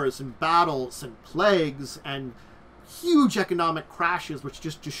wars and battles and plagues and huge economic crashes which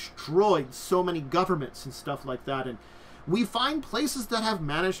just destroyed so many governments and stuff like that. And we find places that have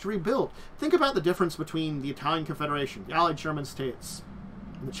managed to rebuild. Think about the difference between the Italian Confederation, the Allied German states,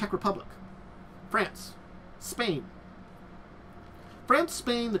 and the Czech Republic, France, Spain. France,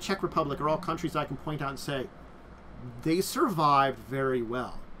 Spain, the Czech Republic are all countries I can point out and say they survived very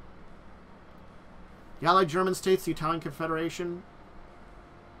well. The Allied German states, the Italian Confederation,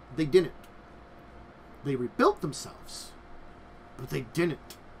 they didn't. They rebuilt themselves, but they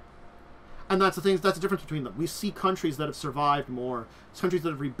didn't. And that's the thing, that's the difference between them. We see countries that have survived more, countries that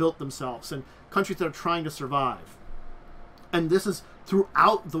have rebuilt themselves, and countries that are trying to survive. And this is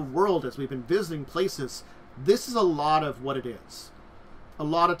throughout the world as we've been visiting places. This is a lot of what it is. A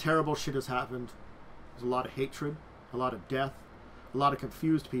lot of terrible shit has happened. There's a lot of hatred, a lot of death, a lot of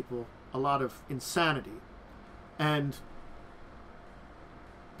confused people, a lot of insanity. And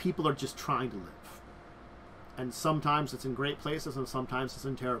people are just trying to live. And sometimes it's in great places and sometimes it's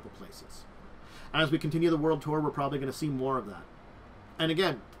in terrible places. And as we continue the world tour, we're probably going to see more of that. And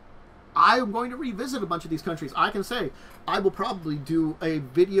again, I'm going to revisit a bunch of these countries. I can say I will probably do a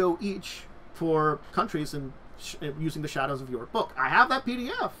video each for countries and using the Shadows of Europe book. I have that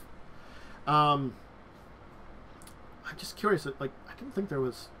PDF. I'm just curious. Like, I didn't think there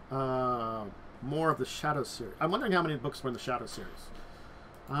was more of the Shadow series. I'm wondering how many books were in the Shadow series.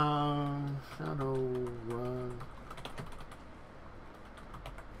 Shadowrun.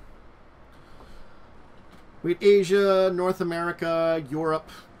 We had Asia, North America, Europe,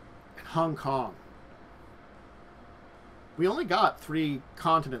 and Hong Kong. We only got 3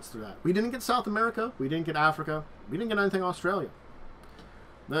 continents through that. We didn't get South America. We didn't get Africa. We didn't get anything Australia.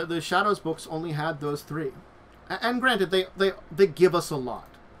 The Shadows books only had those 3. And granted, they give us a lot.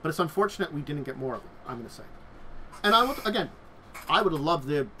 But it's unfortunate we didn't get more of them, I'm going to say. And I would have loved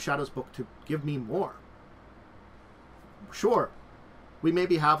the Shadows book to give me more. Sure, we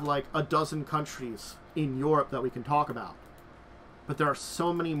maybe have like a dozen countries in Europe that we can talk about. But there are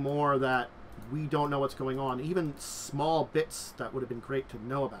so many more that we don't know what's going on. Even small bits that would have been great to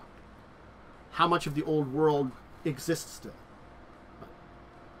know about. How much of the old world exists still?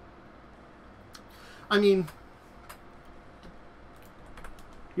 I mean,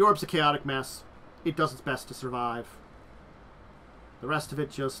 Europe's a chaotic mess. It does its best to survive. The rest of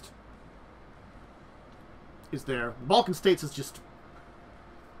it just is there. Balkan states is just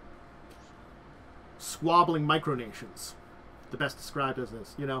squabbling micronations. The best described as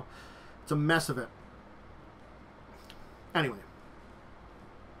this, you know. It's a mess of it. Anyway.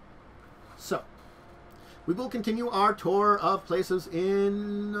 So, we will continue our tour of places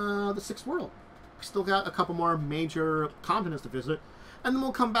in the 6th world. We still got a couple more major continents to visit, and then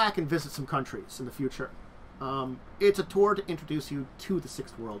we'll come back and visit some countries in the future. It's a tour to introduce you to the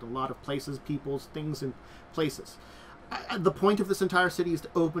 6th world. A lot of places, peoples, things, and places. The point of this entire city is to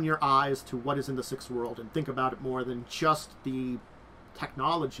open your eyes to what is in the 6th world and think about it more than just the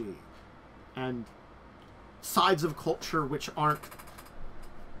technology and sides of culture which are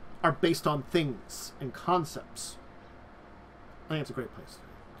based on things and concepts. I think it's a great place.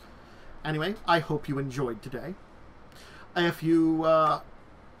 Anyway, I hope you enjoyed today. If you were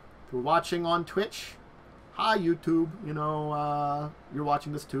watching on Twitch, hi YouTube, you know, you're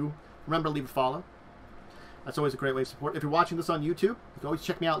watching this too. Remember to leave a follow. That's always a great way to support. If you're watching this on YouTube, you can always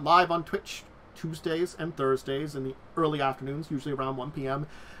check me out live on Twitch Tuesdays and Thursdays in the early afternoons, usually around 1 p.m.,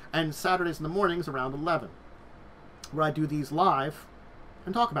 and Saturdays in the mornings around 11, where I do these live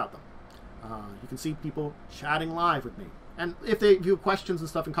and talk about them. You can see people chatting live with me. And if they have questions and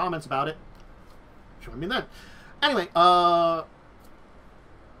stuff and comments about it, join me then. Anyway,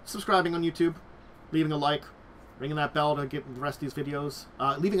 subscribing on YouTube, leaving a like, ringing that bell to get the rest of these videos,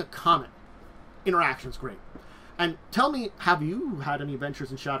 leaving a comment. Interaction's great. And tell me, have you had any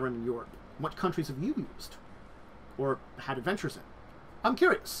adventures in Shadowrun in Europe? What countries have you used? Or had adventures in? I'm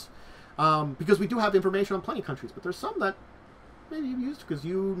curious. Because we do have information on plenty of countries, but there's some that maybe you've used because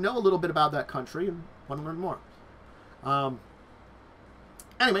you know a little bit about that country and want to learn more.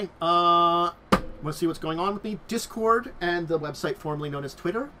 Anyway, want to see what's going on with me? Discord and the website formerly known as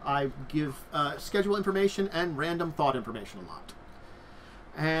Twitter. I give schedule information and random thought information a lot.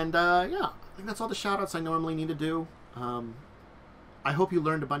 And yeah, I think that's all the shoutouts I normally need to do. I hope you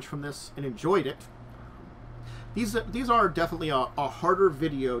learned a bunch from this and enjoyed it. These are definitely a harder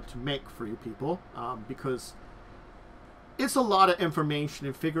video to make for you people because it's a lot of information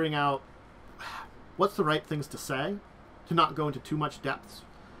and figuring out what's the right things to say, to not go into too much depth,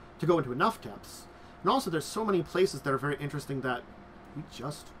 to go into enough depths. And also there's so many places that are very interesting that we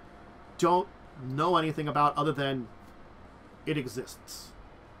just don't know anything about other than it exists.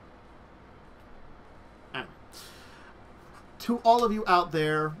 Anyway, to all of you out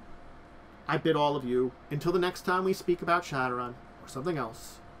there, I bid all of you, until the next time we speak about Shadowrun or something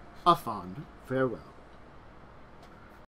else, a fond farewell.